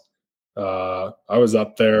 miles. I was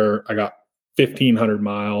up there. I got 1,500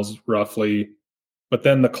 miles roughly. But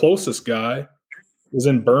then the closest guy is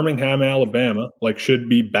in Birmingham, Alabama, like should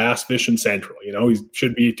be bass fishing central. He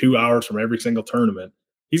should be 2 hours from every single tournament.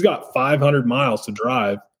 He's got 500 miles to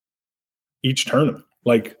drive each tournament.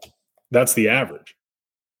 Like that's the average.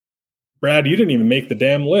 Brad, you didn't even make the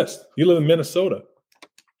damn list. You live in Minnesota.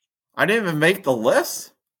 I didn't even make the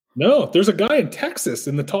list? No, there's a guy in Texas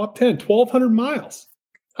in the top 10, 1,200 miles.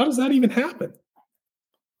 How does that even happen?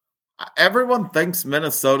 Everyone thinks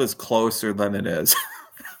Minnesota's closer than it is.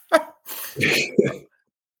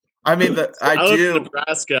 I mean, I do.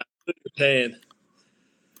 Nebraska, paying.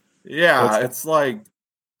 Yeah, it's like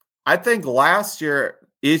I think last year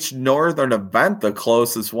each northern event, the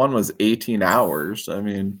closest one was 18 hours. I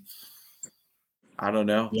mean, I don't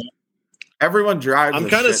know. Yeah. Everyone drives. I'm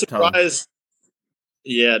kind of surprised.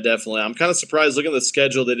 Yeah, definitely. I'm kind of surprised. Looking at the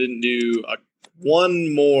schedule, they didn't do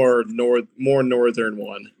one more northern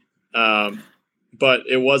one. But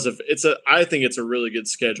I think it's a really good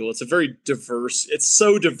schedule. It's a very diverse. It's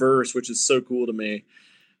so diverse, which is so cool to me.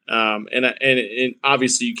 And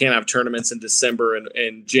obviously you can't have tournaments in December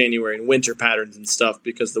and January and winter patterns and stuff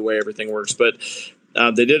because of the way everything works. But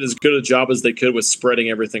they did as good a job as they could with spreading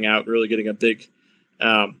everything out, really getting a big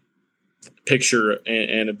picture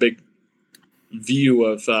and a big view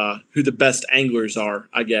of who the best anglers are,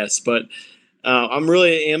 I guess. But I'm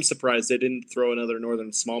really surprised they didn't throw another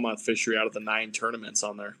northern smallmouth fishery out of the 9 tournaments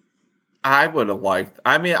on there. I would have liked.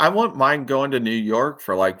 I mean, I wouldn't mind going to New York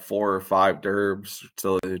for like 4 or 5 derbs, to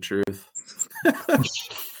tell you the truth.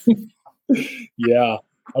 Yeah,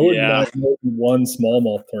 I wouldn't mind maybe one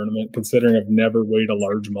smallmouth tournament, considering I've never weighed a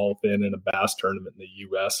largemouth in a bass tournament in the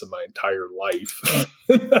U.S. in my entire life.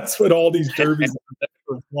 That's what all these derbies are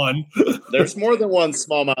for one. There's more than one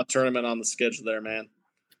smallmouth tournament on the schedule there, man.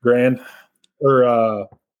 Grand or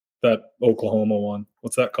that Oklahoma one.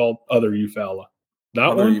 What's that called? Other Eufaula. That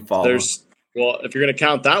Other one? Eufaula. If you're going to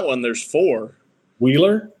count that one, there's 4.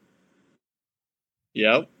 Wheeler?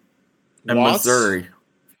 Yep. And Watts? Missouri.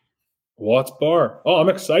 Watts Bar. Oh, I'm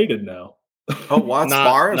excited now. Oh, Watts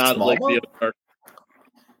Bar? Not like the other.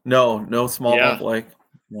 No smallmouth lake.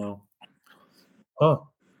 No. Huh.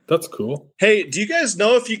 That's cool. Hey, do you guys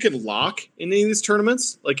know if you can lock in any of these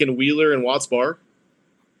tournaments, like in Wheeler and Watts Bar?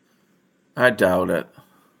 I doubt it.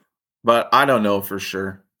 But I don't know for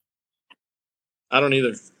sure. I don't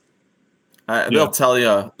either. They'll tell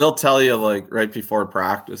you. They'll tell you like right before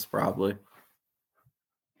practice, probably.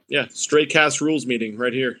 Yeah, straight cast rules meeting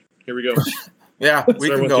right here. Here we go. Yeah, we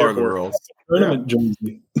can go over the rules. Tournament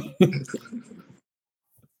jersey.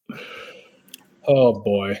 Oh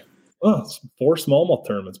boy! Oh, it's 4 smallmouth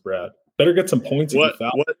tournaments, Brad. Better get some points.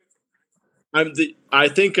 I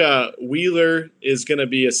think Wheeler is going to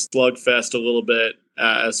be a slugfest a little bit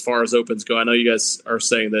as far as opens go. I know you guys are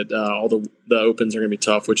saying that all the opens are going to be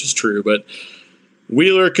tough, which is true, but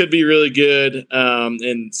Wheeler could be really good,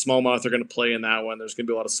 and smallmouth are going to play in that one. There's going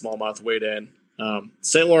to be a lot of smallmouth weighed in.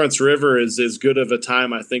 St. Lawrence River is as good of a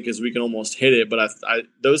time, I think, as we can almost hit it. But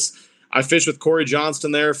I fished with Corey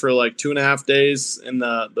Johnston there for like 2.5 days in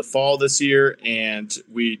the fall this year, and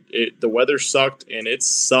the weather sucked, and it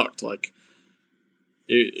sucked. Like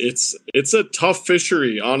it's a tough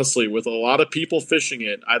fishery, honestly, with a lot of people fishing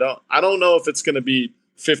it. I don't know if it's going to be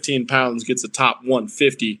 15 pounds gets a top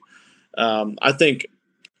 150. I think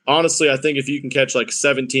if you can catch like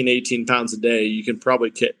 17, 18 pounds a day, you can probably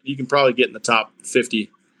get in the top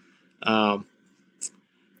 50. But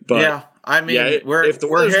yeah, I mean, if the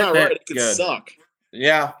weather's not right, it could suck.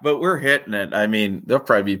 Yeah, but we're hitting it. I mean, there'll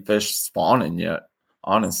probably be fish spawning yet,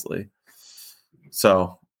 honestly.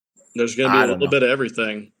 So there's going to be a little bit of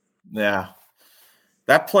everything. Yeah,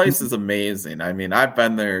 that place is amazing. I mean, I've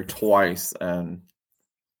been there twice, and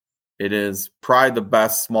it is probably the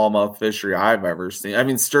best smallmouth fishery I've ever seen. I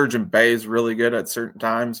mean, Sturgeon Bay is really good at certain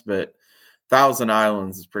times, but Thousand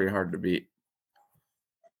Islands is pretty hard to beat.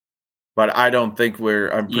 But I don't think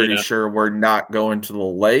I'm pretty sure we're not going to the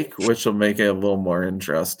lake, which will make it a little more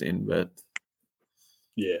interesting. But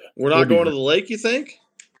yeah, we're not going to the lake, you think?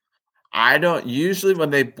 I don't. Usually when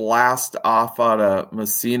they blast off out of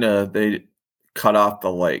Messina, they cut off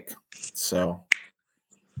the lake. So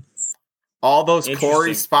all those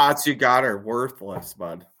Corey spots you got are worthless,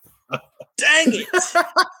 bud. Dang it.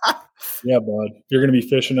 Yeah, bud. You're going to be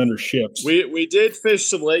fishing under ships. We did fish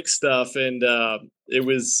some lake stuff, and it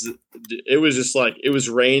was just like, it was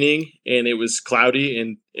raining and it was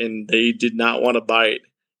cloudy, and they did not want to bite.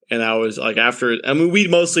 And I was like, we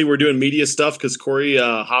mostly were doing media stuff because Corey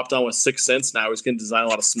hopped on with 6 Sense, and I was going to design a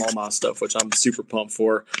lot of smallmouth stuff, which I'm super pumped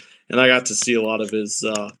for. And I got to see a lot of his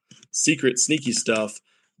secret sneaky stuff.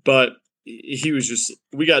 But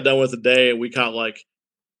we got done with the day, and we caught like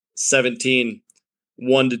 17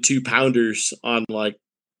 1 to 2 pounders on like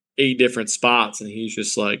 8 different spots. And he's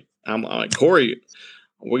just like, I'm like, Corey,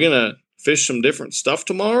 we're going to fish some different stuff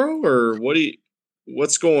tomorrow, or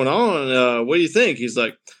what's going on? What do you think? He's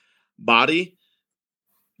like, Body,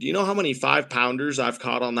 do you know how many 5-pounders I've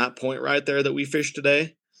caught on that point right there that we fished today?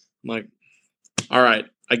 I'm like, all right,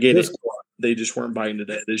 I get it. They just weren't biting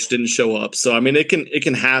today. They just didn't show up. So, I mean, it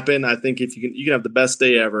can happen. I think if you can have the best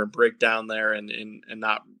day ever and break down there and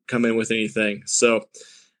not come in with anything. So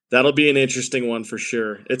that'll be an interesting one for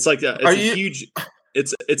sure. It's like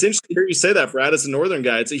it's interesting to hear you say that, Brad, as a Northern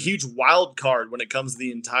guy. It's a huge wild card when it comes to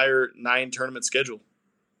the entire 9 tournament schedule.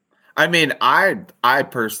 I mean, I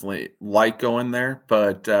personally like going there,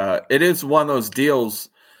 but it is one of those deals.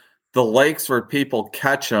 The lakes where people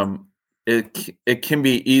catch them, it can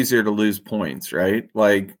be easier to lose points, right?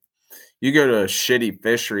 Like you go to a shitty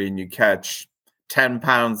fishery and you catch 10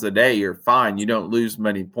 pounds a day, you're fine. You don't lose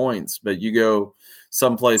many points, but you go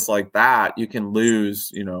someplace like that, you can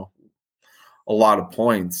lose, a lot of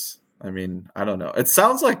points. I mean, I don't know. It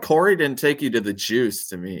sounds like Corey didn't take you to the juice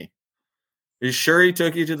to me. Are you sure he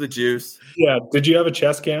took you to the juice? Yeah. Did you have a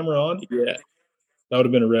chest camera on? Yeah. That would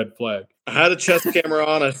have been a red flag. I had a chest camera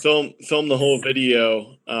on. I filmed the whole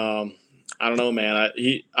video. I don't know, man.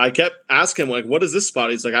 I kept asking him, like, what is this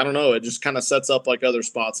spot? He's like, I don't know. It just kind of sets up like other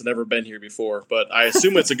spots. I've never been here before, but I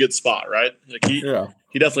assume it's a good spot, right? Like he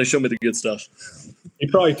definitely showed me the good stuff. He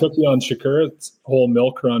probably took you on Shakura's whole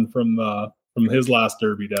milk run from his last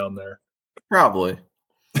derby down there. Probably.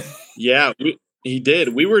 Yeah, he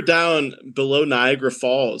did. We were down below Niagara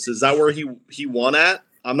Falls. Is that where he won at?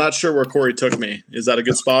 I'm not sure where Corey took me. Is that a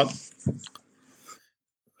good spot?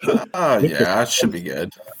 Yeah, that should be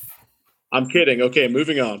good. I'm kidding. Okay,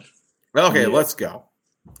 moving on. Okay, let's go.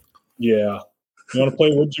 Yeah. You want to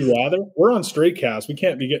play Would You Rather? We're on Straight Cast. We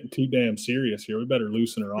can't be getting too damn serious here. We better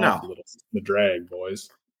loosen her off a little. The drag, boys.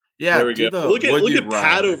 Yeah, there we go. Look at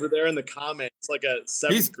Pat over there in the comments, like a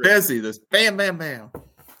 7th He's grade. busy. This bam, bam, bam.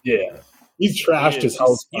 Yeah. He's trashed his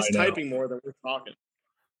house. He's typing more than we're talking.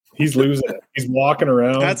 He's losing it. He's walking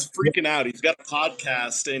around. Pat's freaking out. He's got a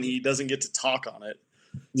podcast and he doesn't get to talk on it.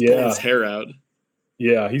 He's pulling his hair out.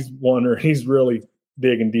 Yeah, he's wondering. He's really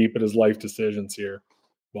digging deep at his life decisions here.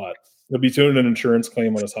 But he'll be doing an insurance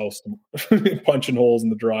claim on his house, punching holes in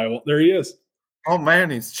the drywall. There he is. Oh man,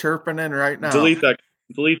 he's chirping in right now. Delete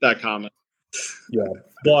that comment. Yeah,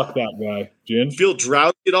 block that guy, Jin. Feel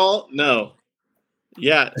drowsy at all? No.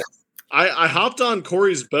 Yeah, I hopped on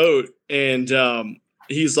Corey's boat and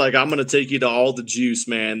he's like, I'm gonna take you to all the juice,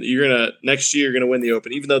 man. Next year you're gonna win the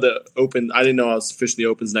Open, even though the Open. I didn't know I was fishing the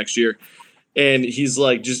Opens next year. And he's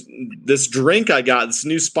like, just this drink I got, this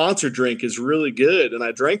new sponsor drink is really good. And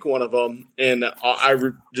I drank one of them, and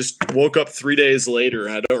just woke up 3 days later,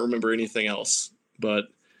 and I don't remember anything else. But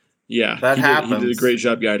yeah, that happens. He did a great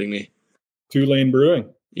job guiding me. Two-Lane Brewing.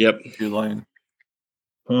 Yep. Two-Lane.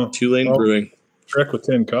 Huh. Two-Lane Brewing. Trick with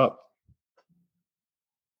Tin Cup.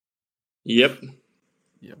 Yep.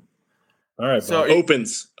 All right. So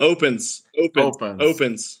opens.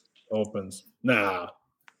 Nah.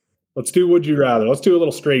 Let's do Would You Rather. Let's do a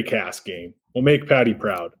little Straight Cast game. We'll make Patty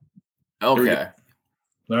proud. Okay.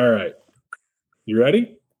 All right. You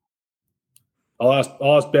ready? I'll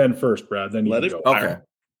ask Ben first, Brad. Then you can go. Okay.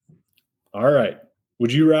 All right.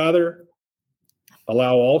 Would you rather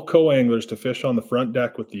allow all co-anglers to fish on the front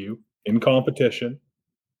deck with you in competition,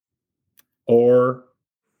 or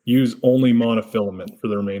use only monofilament for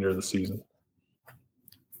the remainder of the season?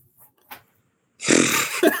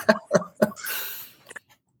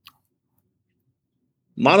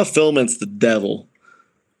 Monofilament's the devil,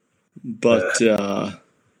 but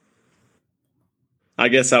I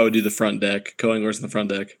guess I would do the front deck. Co-anglers in the front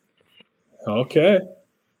deck. Okay.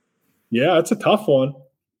 Yeah, it's a tough one.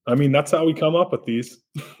 I mean, that's how we come up with these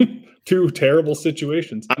two terrible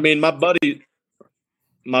situations. I mean, my buddy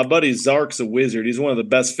Zark's a wizard. He's one of the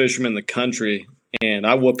best fishermen in the country, and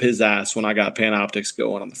I whoop his ass when I got Panoptics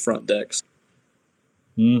going on the front decks.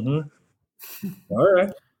 Mm-hmm. All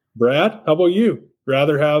right. Brad, how about you?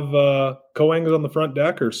 Rather have coangs on the front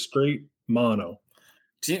deck or straight mono?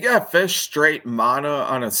 Do you got fish straight mono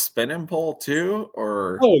on a spinning pole too?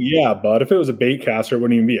 Or Oh, yeah, bud. If it was a bait caster, it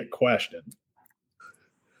wouldn't even be a question.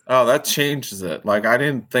 Oh, that changes it. Like, I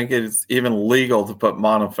didn't think it's even legal to put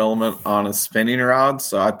monofilament on a spinning rod,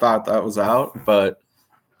 so I thought that was out. But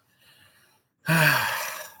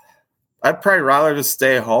I'd probably rather just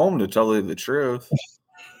stay home, to tell you the truth.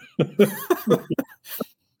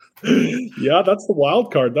 Yeah, that's the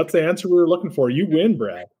wild card. That's the answer we were looking for. You win,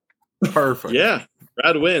 Brad. Perfect. Yeah,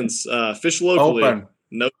 Brad wins. Fish locally. Open.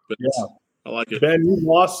 No, Yeah. I like it. Ben, you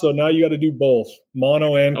lost, so now you got to do both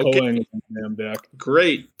mono and Okay. coang on the damn deck.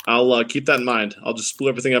 Great. I'll keep that in mind. I'll just split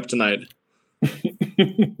everything up tonight.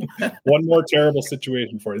 One more terrible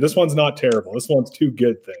situation for you. This one's not terrible. This one's two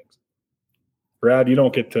good things. Brad, you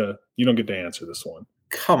don't get to answer this one.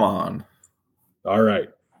 Come on. All right.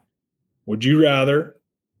 Would you rather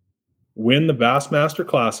win the Bassmaster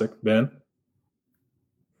Classic, Ben,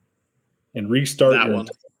 and restart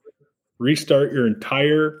your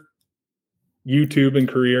entire YouTube and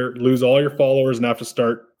career, lose all your followers, and have to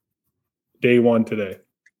start day one today,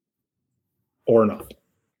 or not?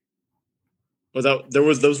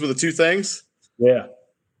 Those were the two things? Yeah.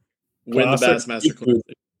 Win the Classic Bassmaster YouTube.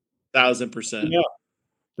 Classic. 1,000%. Yeah.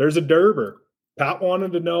 There's a Derber. Pat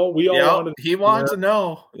wanted to know. We all wanted to He wanted to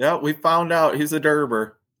know. Yeah, we found out he's a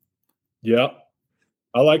Derber. Yeah.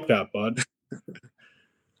 I like that, bud.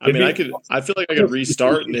 I mean, I feel like I could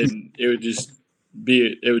restart and it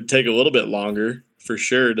would take a little bit longer for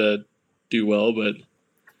sure to do well, but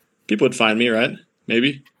people would find me, right?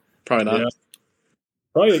 Maybe. Probably not. Yeah.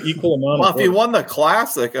 Probably an equal amount Well, of if you work. won the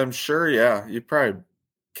Classic, I'm sure, yeah, you'd probably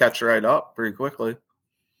catch right up pretty quickly.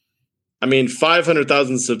 I mean,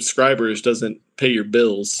 500,000 subscribers doesn't pay your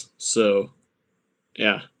bills. So,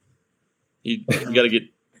 yeah. You got to get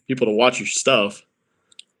people to watch your stuff.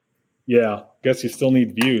 Yeah. Guess you still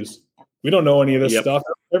need views. We don't know any of this Yep. stuff.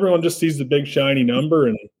 Everyone just sees the big shiny number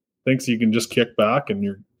and thinks you can just kick back and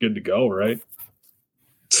you're good to go, right?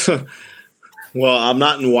 Well, I'm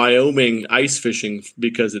not in Wyoming ice fishing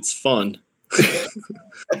because it's fun.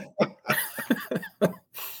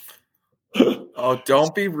 Oh,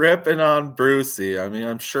 don't be ripping on Brucey. I mean,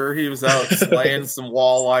 I'm sure he was out slaying some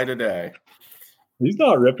walleye today. He's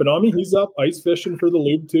not ripping on me. He's up ice fishing for the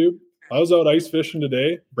lube tube. I was out ice fishing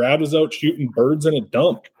today. Brad was out shooting birds in a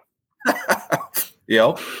dump.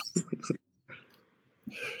 Yep.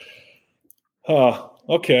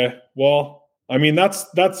 Okay. Well, I mean, that's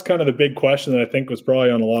kind of the big question that I think was probably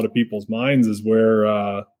on a lot of people's minds is where,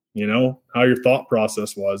 how your thought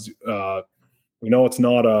process was.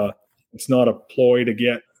 It's not a ploy to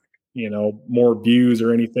get, more views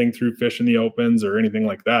or anything through Fish in the Opens or anything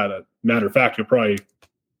like that. Matter of fact, you'll probably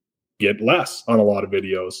get less on a lot of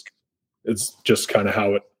videos. It's just kind of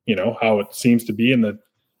how it seems to be in the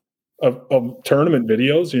of tournament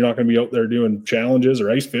videos. You're not going to be out there doing challenges or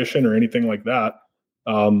ice fishing or anything like that.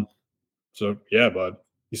 So yeah, bud,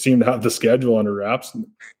 you seem to have the schedule under wraps.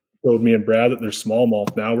 Told me and Brad that there's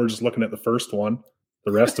smallmouth now. We're just looking at the first one.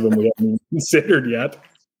 The rest of them we haven't even considered yet.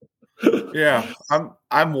 Yeah,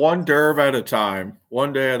 I'm one derb at a time,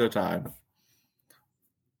 one day at a time.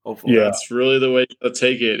 Hopefully, Yeah. That's really the way to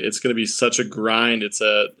take it. It's going to be such a grind.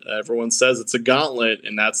 Everyone says it's a gauntlet,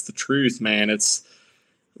 and that's the truth, man. It's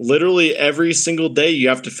literally every single day you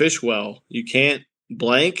have to fish well. You can't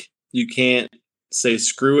blank. You can't say,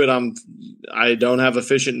 screw it, I don't have a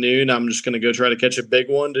fish at noon. I'm just going to go try to catch a big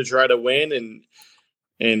one to try to win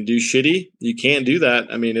and do shitty. You can't do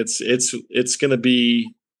that. I mean, it's going to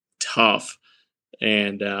be tough,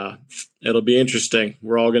 and it'll be interesting.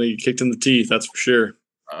 We're all going to get kicked in the teeth. That's for sure.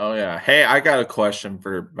 Oh yeah. Hey, I got a question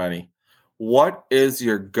for Benny. What is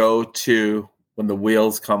your go-to when the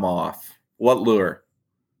wheels come off? What lure?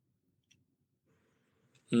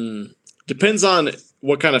 Depends on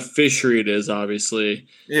what kind of fishery it is, obviously.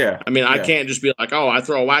 Yeah. I mean, I Yeah. can't just be like, oh, I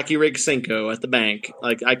throw a wacky rig Senko at the bank.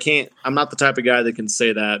 Like, I can't. I'm not the type of guy that can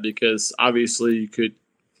say that because obviously you could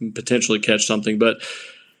potentially catch something. But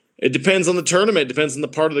it depends on the tournament. It depends on the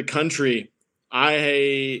part of the country.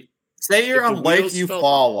 Say you're If the on Lake wheels fell-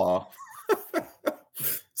 Eufaula.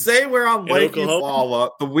 Say we're on In Lake Oklahoma? Eufaula.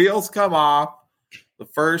 The wheels come off the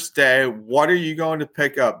first day. What are you going to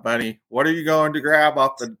pick up, Benny? What are you going to grab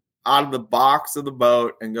out of the box of the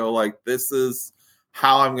boat and go like, this is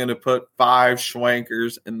how I'm going to put 5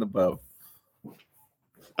 schwankers in the boat.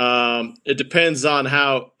 It depends on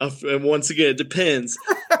how. And once again, it depends.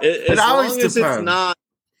 It As always long as depends. it's not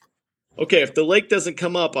okay. If the lake doesn't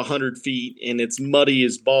come up 100 feet and it's muddy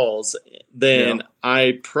as balls, then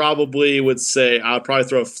I probably would say I'd probably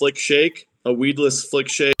throw a flick shake, a weedless flick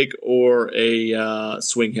shake, or a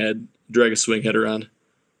swing head. Drag a swing head around,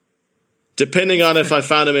 depending on if I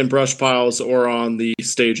found them in brush piles or on the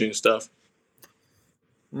staging stuff.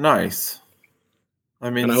 Nice. I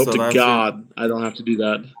mean, And I hope so to that's God I don't have to do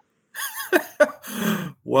that.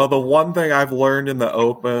 Well, the one thing I've learned in the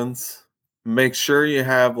opens, make sure you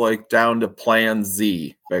have like down to plan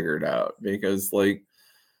Z figured out, because like,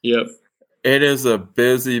 Yep. it is a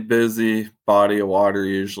busy body of water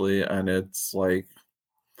usually, and it's like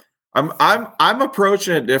I'm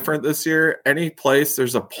approaching it different this year. Any place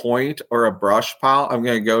there's a point or a brush pile, I'm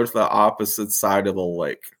going to go to the opposite side of the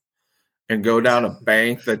lake and go down a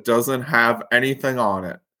bank that doesn't have anything on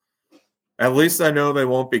it. At least I know they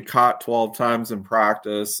won't be caught 12 times in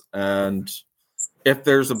practice, and if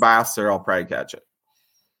there's a bass there, I'll probably catch it.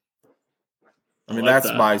 I mean, like that's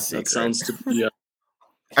that. my That secret. sounds to be.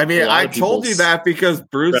 I mean, a lot I of told you people's that because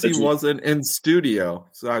Brucey strategy. wasn't in studio,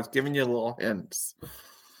 so I was giving you little hints.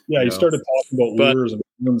 Yeah, you No. started talking about But- lures and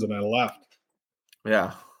spoons, and I left.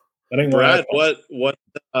 Yeah. That ain't Brad, what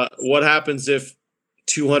what happens if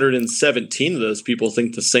 217 of those people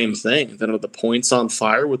think the same thing? Then are the points on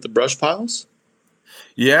fire with the brush piles?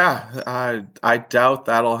 Yeah, I doubt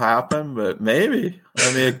that'll happen, but maybe.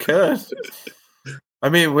 I mean, it could. I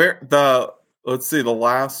mean, let's see, the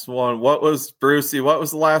last one. What was Brucey? What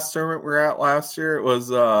was the last tournament we were at last year? It was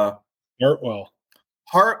Hartwell.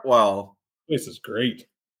 Hartwell. This is great.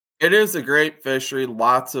 It is a great fishery,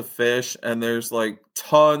 lots of fish, and there's like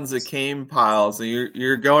tons of cane piles. And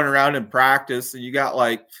you're going around in practice, and you got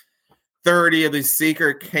like 30 of these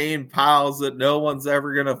secret cane piles that no one's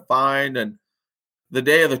ever gonna find. And the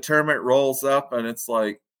day of the tournament rolls up, and it's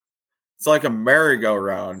like a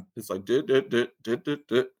merry-go-round. It's like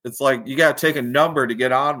it's like you got to take a number to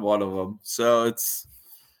get on one of them. So it's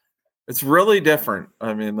really different.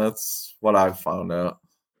 I mean, that's what I've found out.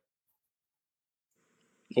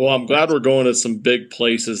 Well, I'm glad we're going to some big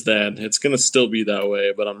places then. It's going to still be that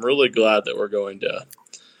way, but I'm really glad that we're going to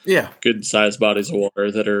good sized bodies of water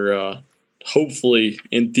that are hopefully,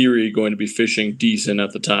 in theory, going to be fishing decent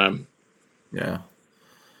at the time. Yeah.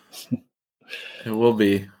 It will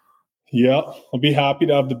be. Yeah, I'll be happy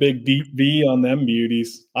to have the big deep V on them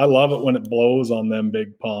beauties. I love it when it blows on them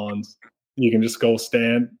big ponds. You can just go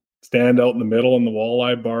stand out in the middle in the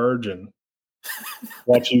walleye barge and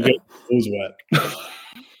watch you get your toes wet.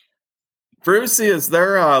 Brucey, is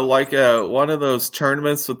there like one of those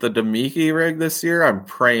tournaments with the Damiki rig this year? I'm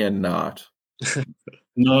praying not.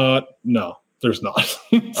 No, there's not.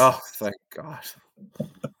 Oh, thank God.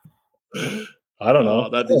 I don't know. Oh,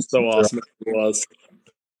 that'd be so awesome if it was.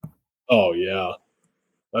 Oh, yeah.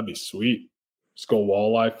 That'd be sweet. Just go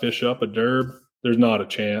walleye fish up a derb. There's not a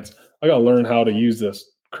chance. I got to learn how to use this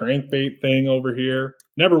crankbait thing over here.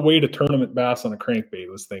 Never weighed a tournament bass on a crankbait,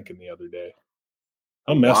 was thinking the other day.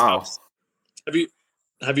 I'm messed up.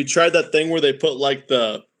 Have you tried that thing where they put like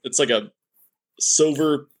it's like a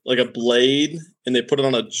silver, like a blade, and they put it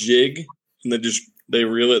on a jig and they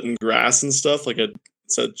reel it in grass and stuff, like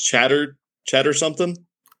it's a chatter something?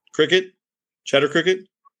 Chatter cricket?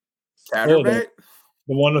 Chatterbait?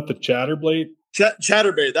 The one with the chatterblade?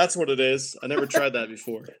 Chatterbait, that's what it is. I never tried that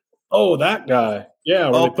before. Oh, that guy.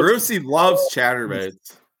 Yeah. Oh, Brucey loves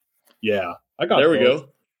chatterbaits. Yeah. I got There we those. go.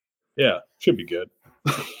 Yeah. Should be good.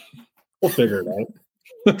 We'll figure it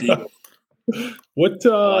out. What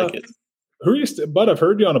I like it. who used to, but I've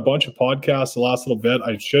heard you on a bunch of podcasts the last little bit.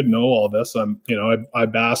 I should know all this. I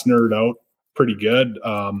bass nerd out pretty good.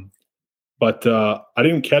 But I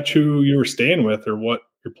didn't catch who you were staying with or what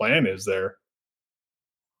your plan is there.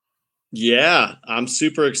 Yeah, I'm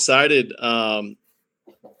super excited.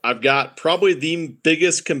 I've got probably the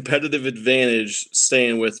biggest competitive advantage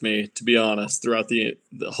staying with me, to be honest, throughout the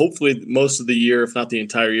hopefully most of the year, if not the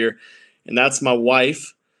entire year. And that's my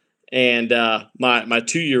wife and my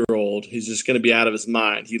 2-year-old. He's just going to be out of his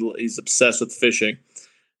mind. He's obsessed with fishing.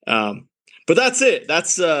 But that's it.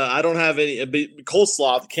 That's I don't have any.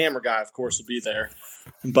 Coleslaw, the camera guy, of course, will be there.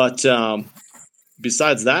 But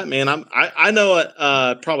besides that, man, I know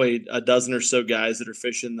probably a dozen or so guys that are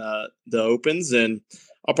fishing the opens, and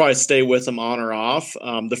I'll probably stay with them on or off.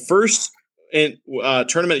 The first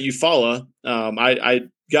tournament at Eufaula, I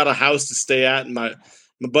got a house to stay at, and my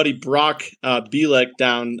buddy Brock Bielek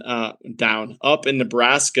down up in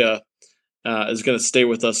Nebraska is going to stay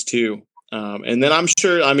with us too. And then I'm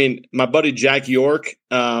sure, I mean, my buddy Jack York,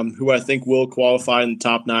 who I think will qualify in the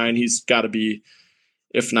top 9, he's got to be,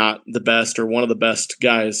 if not the best or one of the best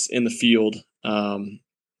guys in the field,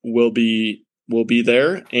 will be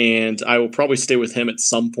there. And I will probably stay with him at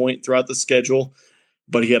some point throughout the schedule.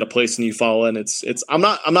 But he had a place in Eufaula, and I'm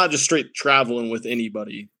not just straight traveling with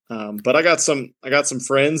anybody. But I got some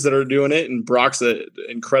friends that are doing it, and Brock's an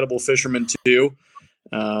incredible fisherman too.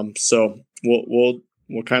 So we'll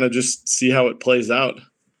kind of just see how it plays out.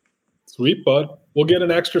 Sweet, bud. We'll get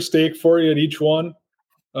an extra steak for you at each one.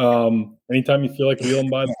 Anytime you feel like wheeling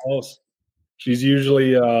by the house. She's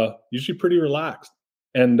usually pretty relaxed.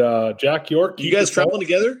 And Jack York, you guys traveling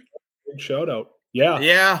together? Big shout out. Yeah.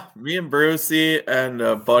 Yeah, me and Brucey and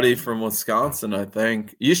a buddy from Wisconsin, I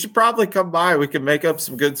think. You should probably come by. We can make up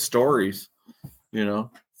some good stories,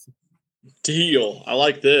 Deal. I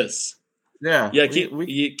like this. Yeah. Yeah,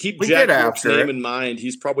 keep Jack York's name in mind.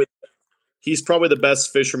 He's probably the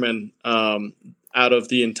best fisherman out of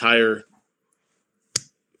the entire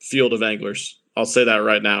field of anglers. I'll say that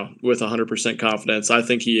right now with 100% confidence. I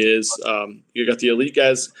think he is. You got the elite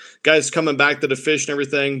guys coming back to the fish and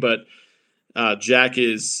everything, but Jack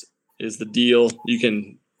is the deal. You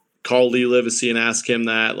can call Lee Livesey and ask him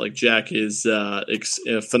that. Like, Jack is a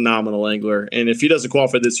phenomenal angler, and if he doesn't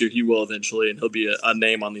qualify this year, he will eventually, and he'll be a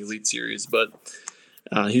name on the Elite Series. But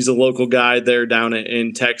he's a local guy there down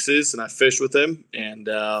in Texas, and I fish with him, and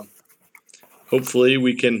hopefully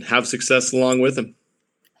we can have success along with him.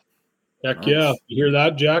 Heck yeah! You hear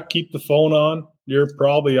that, Jack? Keep the phone on. You're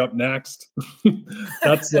probably up next.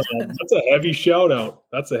 That's a heavy shout out.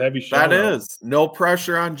 That's a heavy shout out. That is. No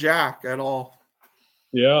pressure on Jack at all.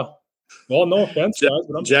 Yeah. Well, no offense, guys.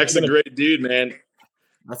 But Jack's a great dude, man.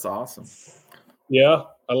 That's awesome. Yeah,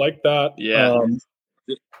 I like that. Yeah.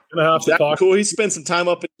 Gonna have to talk. Cool. He spent some time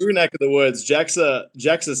up in your neck of the woods. Jack's a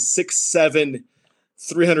 6'7",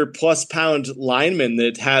 300+ pound lineman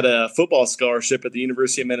that had a football scholarship at the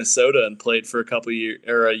University of Minnesota and played for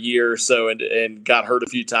a year or so and got hurt a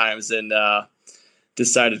few times and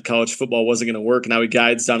decided college football wasn't going to work. Now he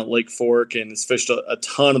guides down at Lake Fork and has fished a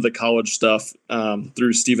ton of the college stuff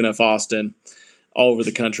through Stephen F. Austin all over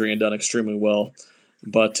the country and done extremely well.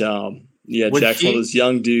 But Jack's one of those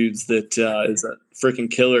young dudes that is a freaking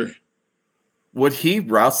killer. Would he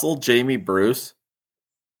wrestle Jamie Bruce?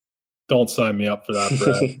 Don't sign me up for that,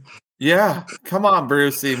 Brad. Yeah, come on,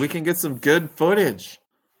 Brucey. We can get some good footage.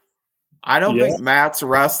 I don't think Matt's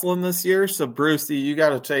wrestling this year, so Brucey, you got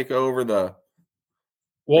to take over the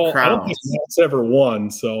Well, I don't think Matt's ever won,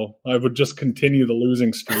 so I would just continue the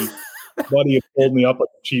losing streak. Buddy had pulled me up like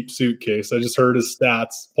a cheap suitcase. I just heard his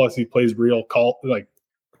stats. Plus, he plays real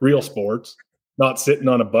sports, not sitting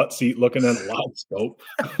on a butt seat looking at a live scope,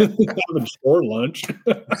 having store lunch.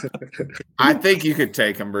 I think you could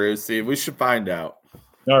take him, Brucey. We should find out.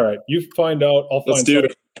 All right, you find out. I'll Let's find do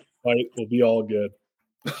it. Fight. We'll be all good.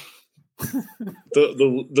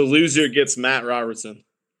 The loser gets Matt Robertson.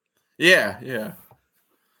 Yeah.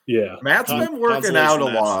 Matt's been working out a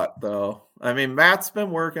lot, though. I mean, Matt's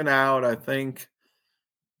been working out, I think.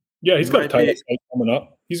 Yeah, he's got a title fight coming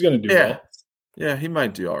up. He's going to do well. Yeah, he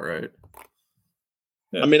might do all right.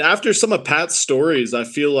 Yeah. I mean, after some of Pat's stories, I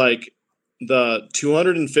feel like the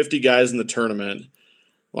 250 guys in the tournament,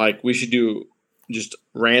 like, we should do just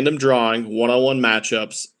random drawing, one-on-one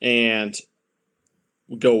matchups, and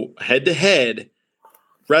go head-to-head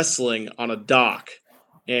wrestling on a dock.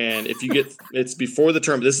 And if you get – it's before the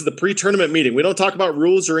tournament. This is the pre-tournament meeting. We don't talk about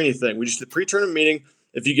rules or anything. We just the pre-tournament meeting.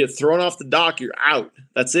 If you get thrown off the dock, you're out.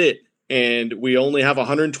 That's it. And we only have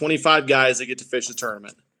 125 guys that get to fish the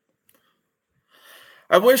tournament.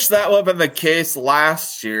 I wish that would have been the case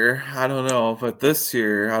last year. I don't know. But this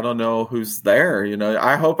year, I don't know who's there. You know,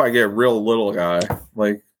 I hope I get a real little guy.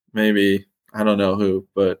 Like, maybe – I don't know who,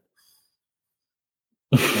 but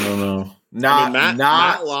I don't know.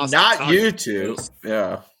 Not you two.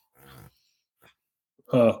 Yeah.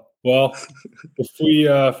 Well, if we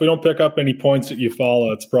don't pick up any points at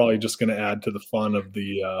Eufaula, it's probably just going to add to the fun of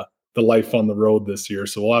the life on the road this year.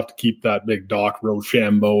 So we'll have to keep that big Doc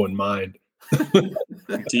Rochambeau in mind.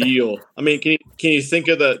 Deal. I mean, can you think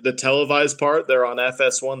of the televised part? They're on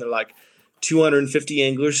FS1. They're like 250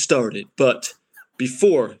 anglers started, but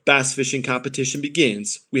before bass fishing competition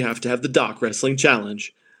begins, we have to have the Dock Wrestling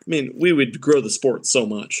Challenge. I mean, we would grow the sport so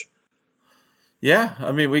much. Yeah,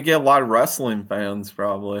 I mean, we get a lot of wrestling fans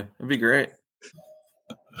probably. It'd be great.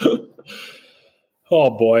 Oh,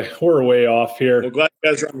 boy. We're way off here. Well, glad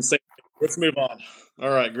you guys are on the same page. Let's move on. All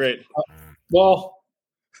right, great. Well,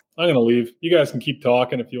 I'm going to leave. You guys can keep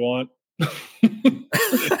talking if you want.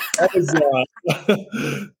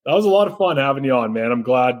 that was a lot of fun having you on, man. I'm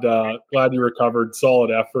glad you recovered.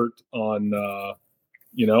 Solid effort on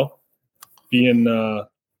being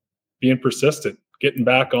persistent, getting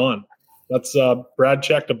back on. That's Brad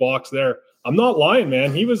checked a box there. I'm not lying,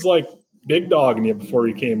 man. He was like big dogging you before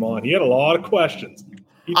he came on. He had a lot of questions.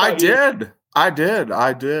 I did.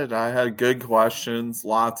 I had good questions,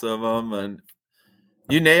 lots of them, and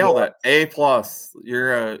you nailed it. A+.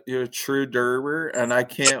 You're a true derber, and I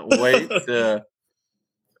can't wait to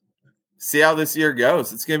see how this year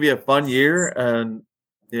goes. It's going to be a fun year, and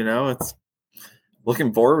it's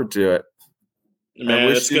looking forward to it.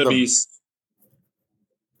 Man, it's going to be.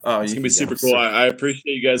 It's going to be super cool. I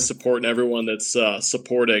appreciate you guys supporting everyone that's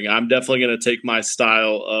supporting. I'm definitely going to take my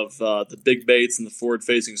style of the big baits and the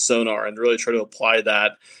forward-facing sonar and really try to apply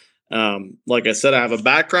that. Like I said, I have a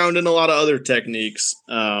background in a lot of other techniques,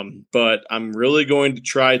 but I'm really going to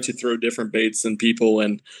try to throw different baits than people,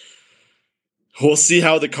 and we'll see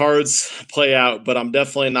how the cards play out, but I'm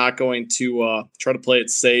definitely not going to try to play it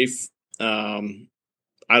safe.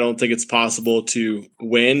 I don't think it's possible to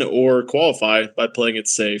win or qualify by playing it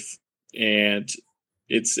safe. And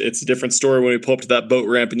it's a different story when we pull up to that boat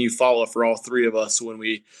ramp and you follow for all three of us when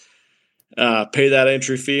we pay that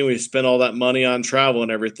entry fee and we spend all that money on travel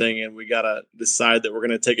and everything. And we got to decide that we're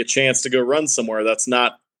going to take a chance to go run somewhere. That's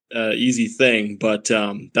not an easy thing, but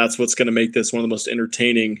that's what's going to make this one of the most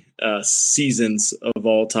entertaining seasons of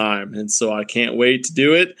all time. And so I can't wait to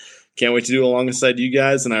do it. Can't wait to do it alongside you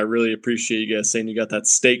guys, and I really appreciate you guys saying you got that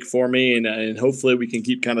steak for me, and hopefully we can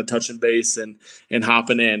keep kind of touching base and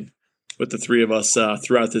hopping in with the three of us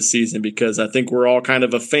throughout this season, because I think we're all kind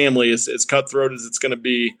of a family, as cutthroat as it's going to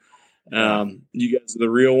be. You guys are the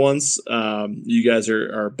real ones. You guys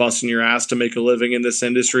are busting your ass to make a living in this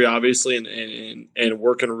industry, obviously, and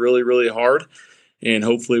working really, really hard, and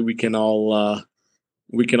hopefully we can all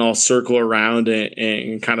circle around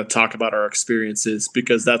and kind of talk about our experiences,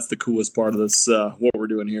 because that's the coolest part of this, what we're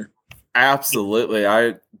doing here. Absolutely.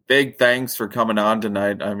 Big thanks for coming on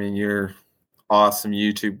tonight. I mean, you're awesome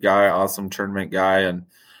YouTube guy, awesome tournament guy. And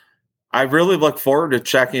I really look forward to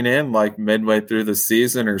checking in like midway through the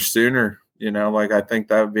season or sooner. I think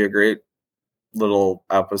that would be a great little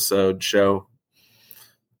episode show.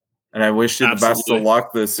 And I wish you the best of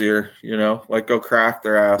luck this year, go crack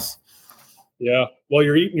their ass. Yeah. While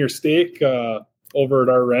you're eating your steak over at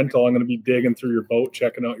our rental, I'm going to be digging through your boat,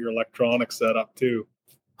 checking out your electronic setup too.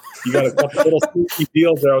 You got a couple little sneaky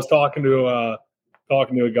deals there. I was talking to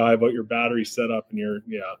a guy about your battery setup, and you're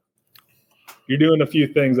doing a few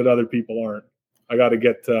things that other people aren't. I got to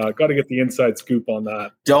get the inside scoop on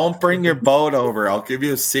that. Don't bring your boat over. I'll give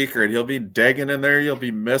you a secret. You'll be digging in there. You'll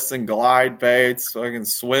be missing glide baits, fucking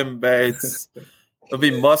swim baits. There'll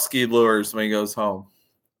be musky lures when he goes home.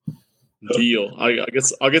 Deal. I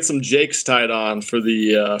guess I'll get some Jakes tied on for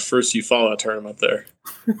the first you follow tournament there.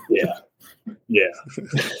 Yeah.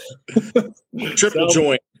 Triple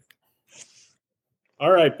joint.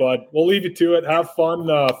 All right, bud. We'll leave you to it. Have fun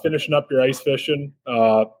finishing up your ice fishing.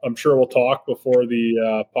 I'm sure we'll talk before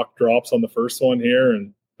the puck drops on the first one here.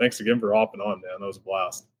 And thanks again for hopping on, man. That was a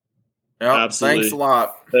blast. Yeah, absolutely. Thanks a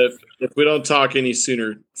lot. If we don't talk any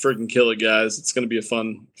sooner, freaking kill it, guys. It's going to be a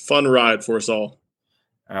fun ride for us all.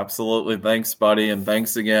 Absolutely. Thanks, buddy. And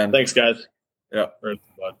thanks again. Thanks, guys. Yeah. Right,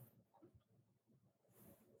 bud.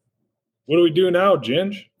 What do we do now,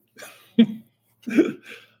 Ginge?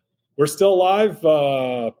 We're still live.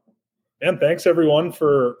 And thanks everyone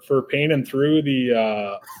for painting through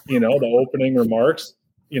the the opening remarks.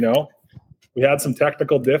 We had some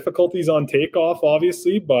technical difficulties on takeoff,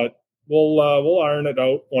 obviously, but we'll iron it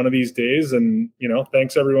out one of these days. And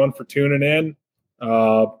thanks everyone for tuning in.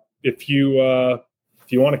 If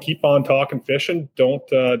you want to keep on talking fishing, don't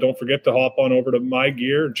forget to hop on over to My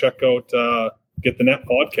Gear and check out Get the Net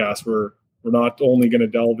podcast. We're not only going to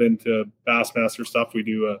delve into Bassmaster stuff. We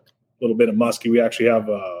do a little bit of muskie. We actually have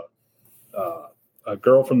a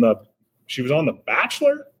girl she was on The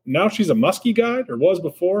Bachelor. Now she's a muskie guide, or was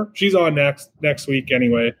before. She's on next week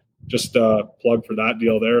anyway. Just plug for that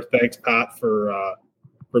deal there. Thanks, Pat, for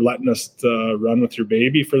letting us run with your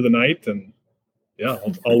baby for the night. And yeah,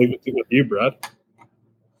 I'll leave it with you, Brad.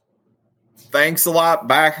 Thanks a lot,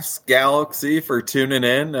 Bass Galaxy, for tuning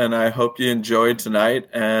in, and I hope you enjoyed tonight.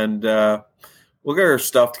 And we'll get our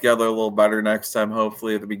stuff together a little better next time,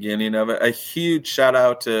 hopefully at the beginning of it. A huge shout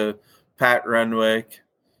out to Pat Renwick,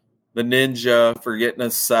 the Ninja, for getting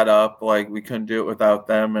us set up. Like, we couldn't do it without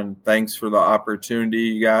them. And thanks for the opportunity,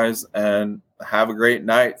 you guys. And have a great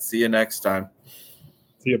night. See you next time.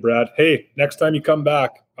 See you, Brad. Hey, next time you come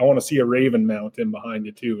back, I want to see a Raven mount in behind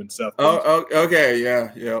you too, and Seth. Oh, okay,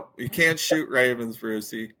 yeah. You can't shoot ravens,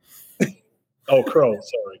 Brucey. Oh, crow.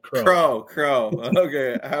 Sorry, crow. Crow.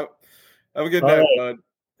 Okay. Have a good All night, right. bud.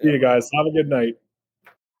 See you guys. Have a good night.